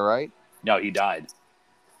not in there, right? No, he died.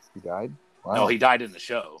 He died? Wow. No, he died in the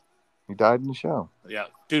show. He died in the show. Yeah.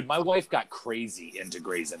 Dude, my wife got crazy into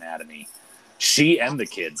Grey's Anatomy. She and the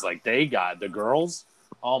kids, the girls,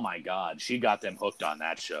 oh my God, she got them hooked on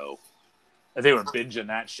that show. They were binging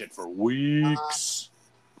that shit for weeks.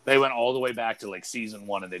 They went all the way back to season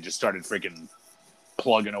 1 and they just started freaking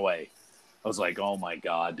plugging away. I was like, oh my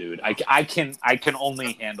God, dude. I can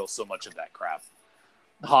only handle so much of that crap.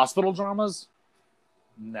 Hospital dramas?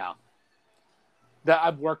 No.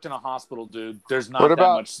 I've worked in a hospital, dude. There's not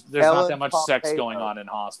that much sex going on in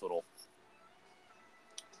hospital.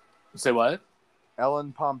 Say what?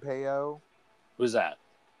 Ellen Pompeo. Who's that?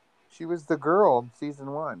 She was the girl in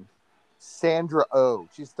season 1. Sandra Oh.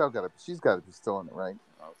 She's got to be still in it, right?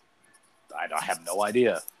 I have no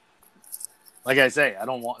idea. Like I say, I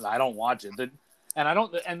don't watch it. And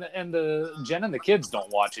the Jen and the kids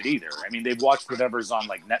don't watch it either. I mean, they've watched whatever's on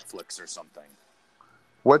Netflix or something.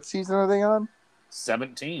 What season are they on?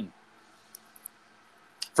 17.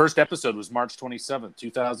 First episode was March 27th,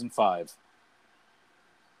 2005.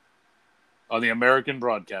 On the American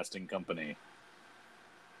Broadcasting Company.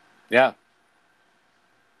 Yeah.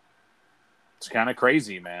 It's kind of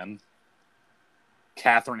crazy, man.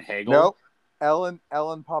 Katherine Heigl. Nope. Ellen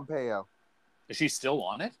Pompeo. Is she still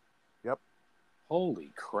on it? Yep.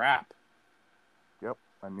 Holy crap. Yep.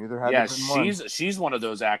 I knew there had to be one. She's one of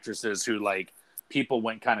those actresses who people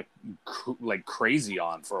went kind of crazy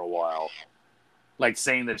on for a while.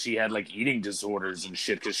 Saying that she had eating disorders and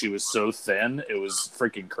shit because she was so thin. It was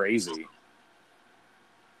freaking crazy.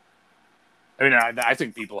 I mean, I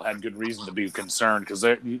think people had good reason to be concerned because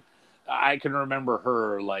I can remember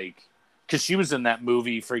her because she was in that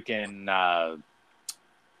movie freaking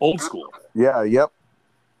Old School. Yeah, yep.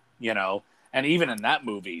 And even in that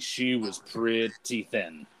movie, she was pretty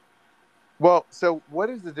thin. Well, so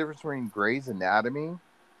what is the difference between Grey's Anatomy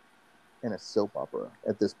and a soap opera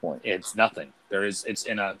at this point? It's nothing.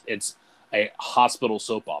 It's a hospital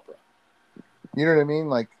soap opera. You know what I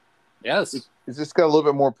mean? Yes. It's just got a little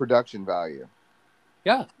bit more production value.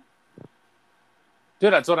 Yeah.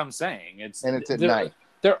 Dude, that's what I'm saying. And it's at night.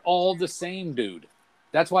 They're all the same, dude.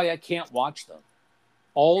 That's why I can't watch them.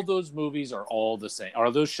 All those movies are all the same.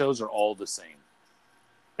 Or those shows are all the same.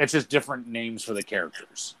 It's just different names for the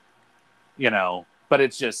characters. But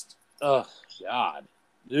it's just, ugh, God.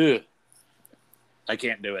 Ugh. I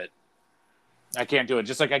can't do it.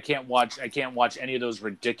 Just like I can't watch any of those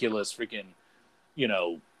ridiculous freaking,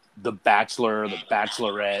 The Bachelor, The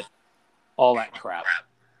Bachelorette, all that crap.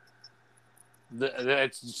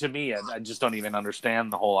 To me, I just don't even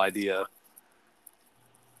understand the whole idea.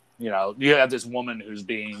 You have this woman who's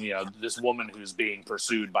being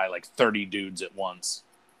pursued by like 30 dudes at once,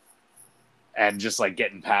 and just like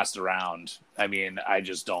getting passed around. I mean, I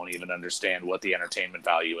just don't even understand what the entertainment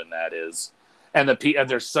value in that is. And the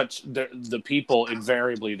people,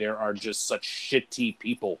 invariably there are just such shitty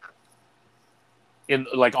people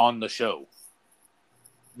on the show.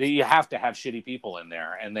 You have to have shitty people in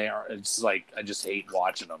there, and it's like, I just hate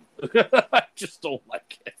watching them. I just don't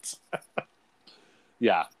like it.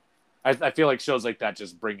 Yeah. I feel like shows like that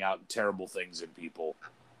just bring out terrible things in people.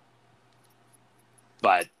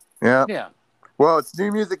 But, yeah. Well, it's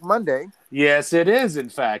New Music Monday. Yes, it is, in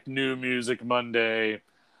fact, New Music Monday.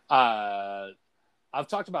 I've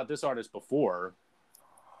talked about this artist before,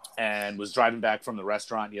 and was driving back from the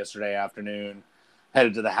restaurant yesterday afternoon,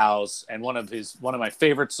 headed to the house, and one of my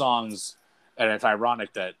favorite songs, and it's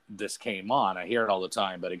ironic that this came on. I hear it all the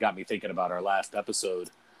time, but it got me thinking about our last episode.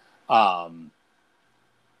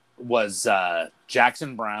 Was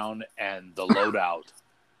Jackson Browne and The Loadout.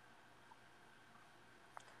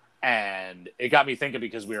 And it got me thinking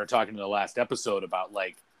because we were talking in the last episode about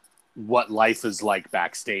like what life is like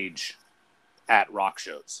backstage at rock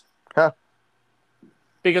shows. Huh.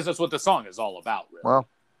 Because that's what the song is all about, really. Well,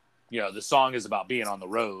 the song is about being on the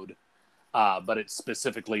road, but it's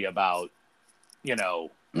specifically about,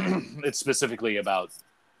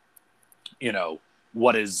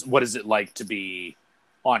 what is it like to be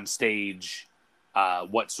on stage,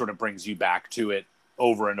 what sort of brings you back to it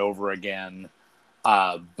over and over again.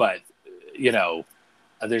 But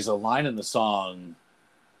there's a line in the song,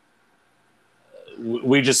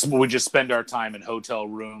 we just spend our time in hotel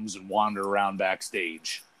rooms and wander around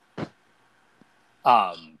backstage.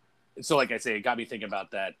 So like I say, it got me thinking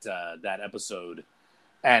about that episode.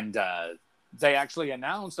 And they actually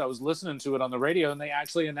announced, I was listening to it on the radio, and they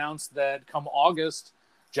actually announced that come August,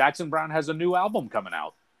 Jackson Browne has a new album coming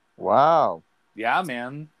out. Wow. Yeah,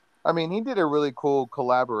 man. I mean, he did a really cool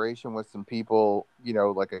collaboration with some people,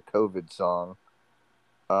 like a COVID song.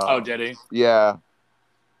 Did he? Yeah.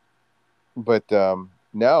 But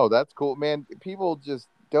no, that's cool, man. People just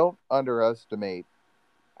don't underestimate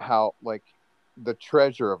how, like, the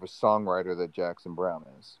treasure of a songwriter that Jackson Browne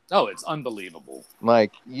is. Oh, it's unbelievable.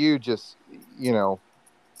 Like, you just,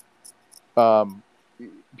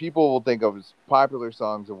 people will think of as popular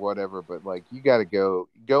songs or whatever, but like, you got to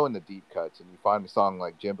go in the deep cuts, and you find a song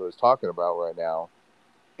like Jimbo is talking about right now,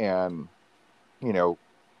 and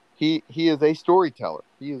he is a storyteller.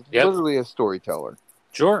 He is literally a storyteller.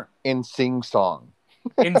 Sure. In sing song.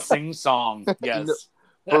 Yes.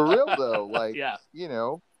 For real though, like, yeah.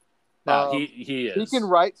 No, he is. He can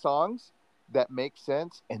write songs that make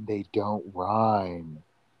sense and they don't rhyme.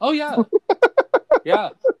 Oh yeah. Yeah.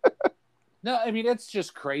 No, I mean, it's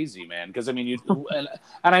just crazy, man. Because I mean, and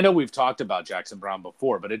I know we've talked about Jackson Browne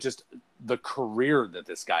before, but it just, the career that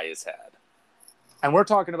this guy has had, and we're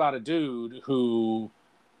talking about a dude who,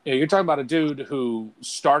 you're talking about a dude who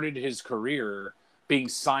started his career being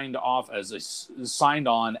signed on as a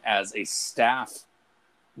staff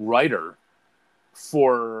writer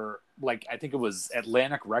for, like, I think it was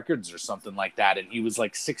Atlantic Records or something like that, and he was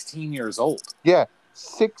like 16 years old. Yeah,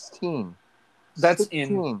 16. That's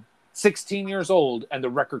 16. 16 years old, and the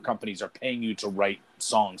record companies are paying you to write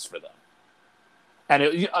songs for them.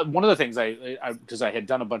 And one of the things because I had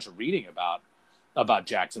done a bunch of reading about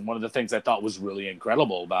Jackson, one of the things I thought was really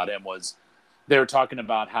incredible about him was they were talking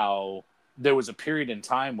about how there was a period in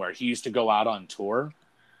time where he used to go out on tour,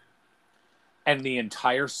 and the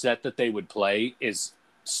entire set that they would play is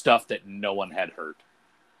stuff that no one had heard.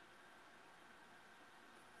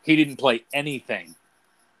 He didn't play anything.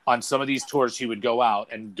 On some of these tours, he would go out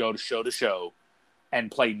and go to show and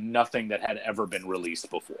play nothing that had ever been released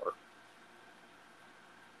before.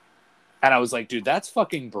 And I was like, dude, that's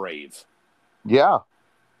fucking brave. Yeah.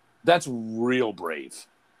 That's real brave.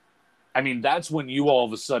 I mean, that's when you all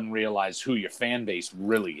of a sudden realize who your fan base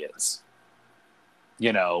really is.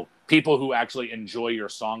 People who actually enjoy your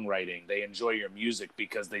songwriting, they enjoy your music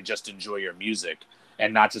because they just enjoy your music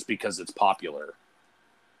and not just because it's popular,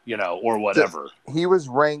 or whatever. He was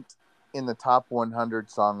ranked in the top 100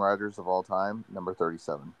 songwriters of all time, number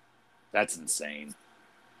 37. That's insane.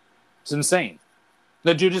 It's insane.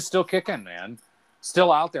 The dude is still kicking, man.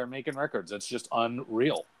 Still out there making records. It's just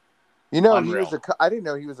unreal. You know, I didn't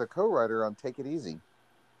know he was a co-writer on Take It Easy.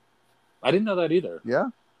 I didn't know that either. Yeah.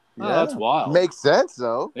 Oh, that's wild. Makes sense,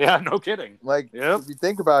 though. Yeah, no kidding. Like, if you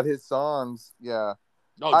think about his songs, yeah.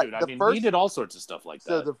 Oh, dude, he did all sorts of stuff like that.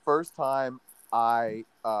 So the first time the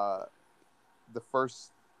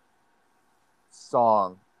first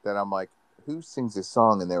song that I'm like, who sings this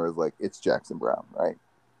song? And there was like, it's Jackson Browne, right?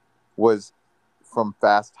 Was from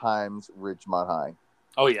Fast Times, Ridgemont High.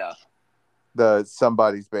 Oh, yeah. The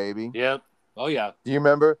Somebody's Baby. Yep. Oh, yeah. Do you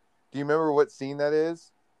remember what scene that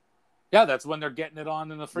is? Yeah, that's when they're getting it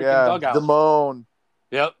on in the freaking dugout. Damone.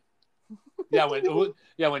 Yep. Yeah, when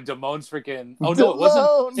Damone's freaking. Oh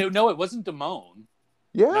no, it wasn't Damone.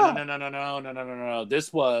 Yeah. No.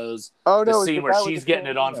 This was the scene where she's getting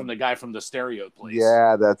it on from the guy from the stereo place.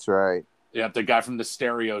 Yeah, that's right. Yeah, the guy from the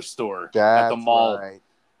stereo store at the mall. Right.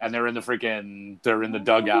 And they're in the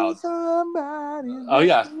dugout. Oh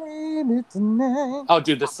yeah. Oh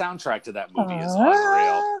dude, the soundtrack to that movie is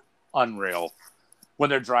unreal. When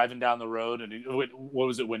they're driving down the road, and what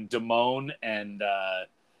was it when Damone and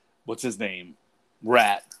what's his name,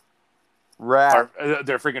 Rat,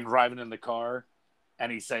 they're freaking driving in the car,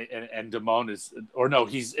 and and Damone is, or no,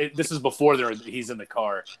 this is before he's in the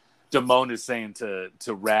car. Damone is saying to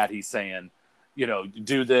Rat, he's saying,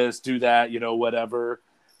 do this, do that, whatever,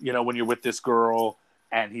 when you're with this girl,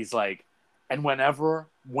 and he's like, and whenever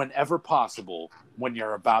possible, when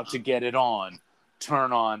you're about to get it on,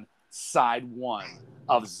 turn on side 1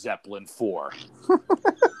 of Zeppelin 4.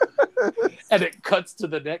 And it cuts to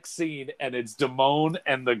the next scene, and it's Damone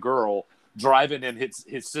and the girl driving in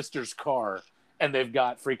his sister's car, and they've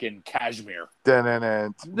got freaking Cashmere.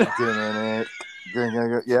 Yep.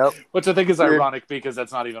 Which I think is ironic because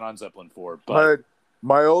that's not even on Zeppelin 4. But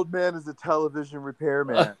my old man is a television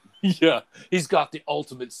repairman. Yeah, he's got the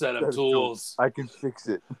ultimate set of tools. I can fix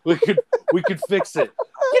it. We could fix it.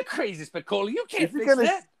 You're crazy, Spicoli. You can't fix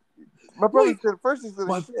that. My brother's gonna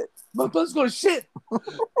shit. My brother's gonna shit.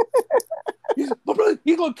 My brother,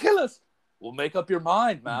 he's gonna kill us. Well, make up your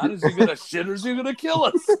mind, man. Is he gonna shit or is he gonna kill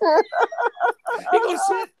us? He's gonna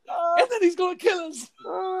shit, and then he's gonna kill us.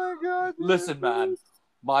 Oh my god! Listen, man.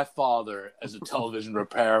 My father, as a television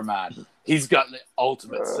repairman, he's got the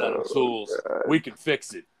ultimate set of tools. God. We can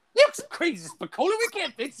fix it. You're crazy, Spicoli. We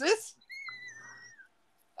can't fix this.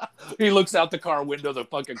 He looks out the car window. The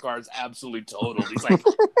fucking car is absolutely totaled. He's like,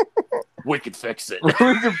 we can fix it. We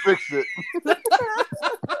can fix it.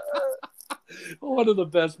 One of the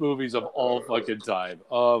best movies of all fucking time.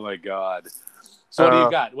 Oh, my God. So what do you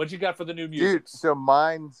got? What you got for the new music? Dude, so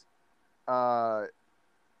mine's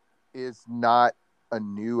is not a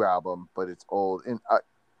new album, but it's old. And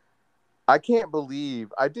I can't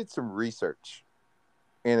believe I did some research,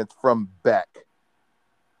 and it's from Beck.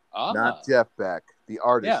 Not Jeff Beck, the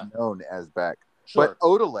artist known as Beck, but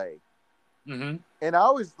Odelay. Mm-hmm. And I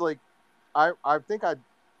was like, I think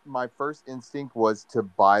my first instinct was to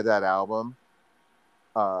buy that album,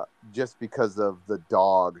 just because of the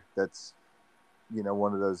dog. That's,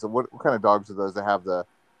 one of those. What kind of dogs are those that have the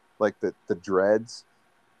dreads?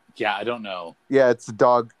 Yeah, I don't know. Yeah, it's a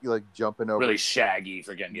dog like jumping over. Really shaggy,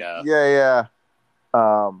 freaking Yeah.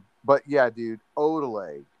 But yeah, dude,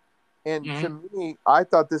 Odelay. And to me, I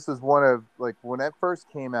thought this was one of, like, when that first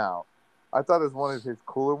came out, I thought it was one of his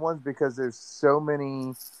cooler ones because there's so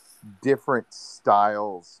many different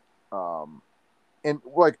styles. And,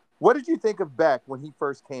 like, what did you think of Beck when he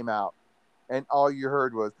first came out? And all you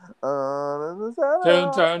heard was,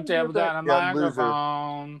 turn table down a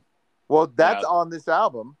microphone. Well, that's on this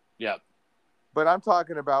album. Yep. But I'm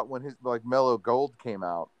talking about when his, like, Mellow Gold came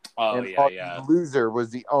out. Oh, and yeah. Loser was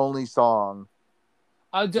the only song.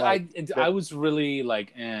 I was really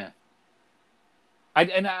like, eh.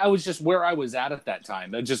 I was just where I was at that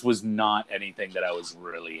time. That just was not anything that I was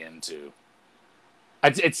really into.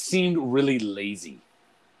 It seemed really lazy.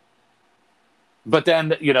 But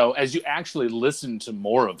then, as you actually listen to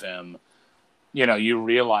more of him, you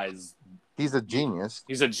realize he's a genius.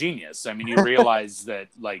 He's a genius. I mean, you realize that,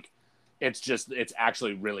 like, it's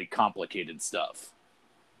actually really complicated stuff.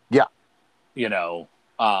 Yeah.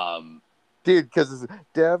 Dude, because it's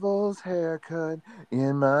devil's haircut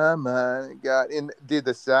in my mind. Dude,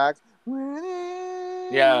 the sax.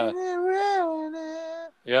 Yeah.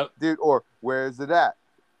 Yep. Dude, or where's it at?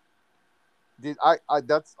 Dude, I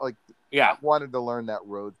that's like, I wanted to learn that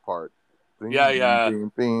Rhodes part. Yeah.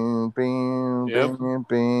 Bing, bing, bing, bing,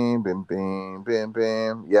 bing, bing, bing, bing,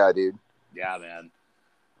 bing. Yeah, dude. Yeah, man.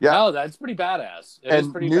 Yeah. No, that's pretty badass. It is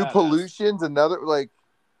And pretty New badass. Pollution's another, like,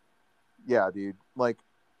 yeah, dude. Like,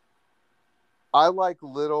 I like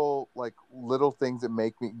little things that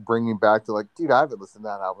bring me back to, like, dude, I haven't listened to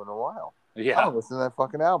that album in a while. Yeah. I haven't listened to that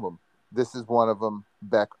fucking album. This is one of them,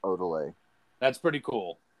 Beck Odelay. That's pretty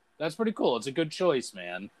cool. That's pretty cool. It's a good choice,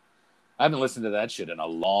 man. I haven't listened to that shit in a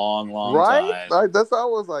long time. Right? That's why I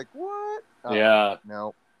was like, what? Yeah.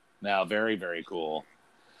 No. No, very, very cool.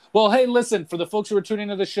 Well, hey, listen, for the folks who are tuning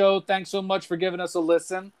into the show, thanks so much for giving us a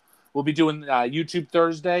listen. We'll be doing YouTube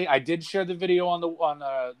Thursday. I did share the video on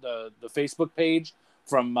the Facebook page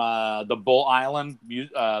from the Bull Island,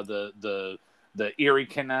 the Erie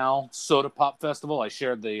Canal Soda Pop Festival. I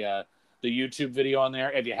shared the YouTube video on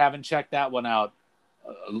there. If you haven't checked that one out,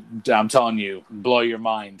 I'm telling you, blow your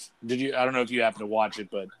mind. I don't know if you happen to watch it,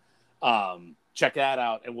 but check that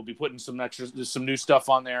out. And we'll be putting some new stuff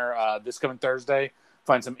on there this coming Thursday.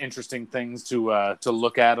 Find some interesting things to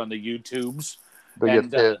look at on the YouTubes.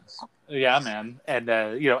 Yeah, man. And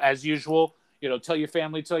as usual, tell your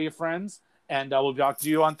family, tell your friends, and we'll talk to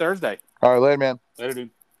you on Thursday. All right, later, man. Later, dude.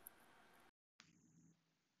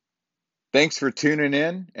 Thanks for tuning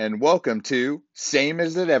in, and welcome to Same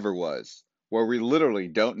as It Ever Was, where we literally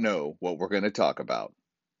don't know what we're going to talk about.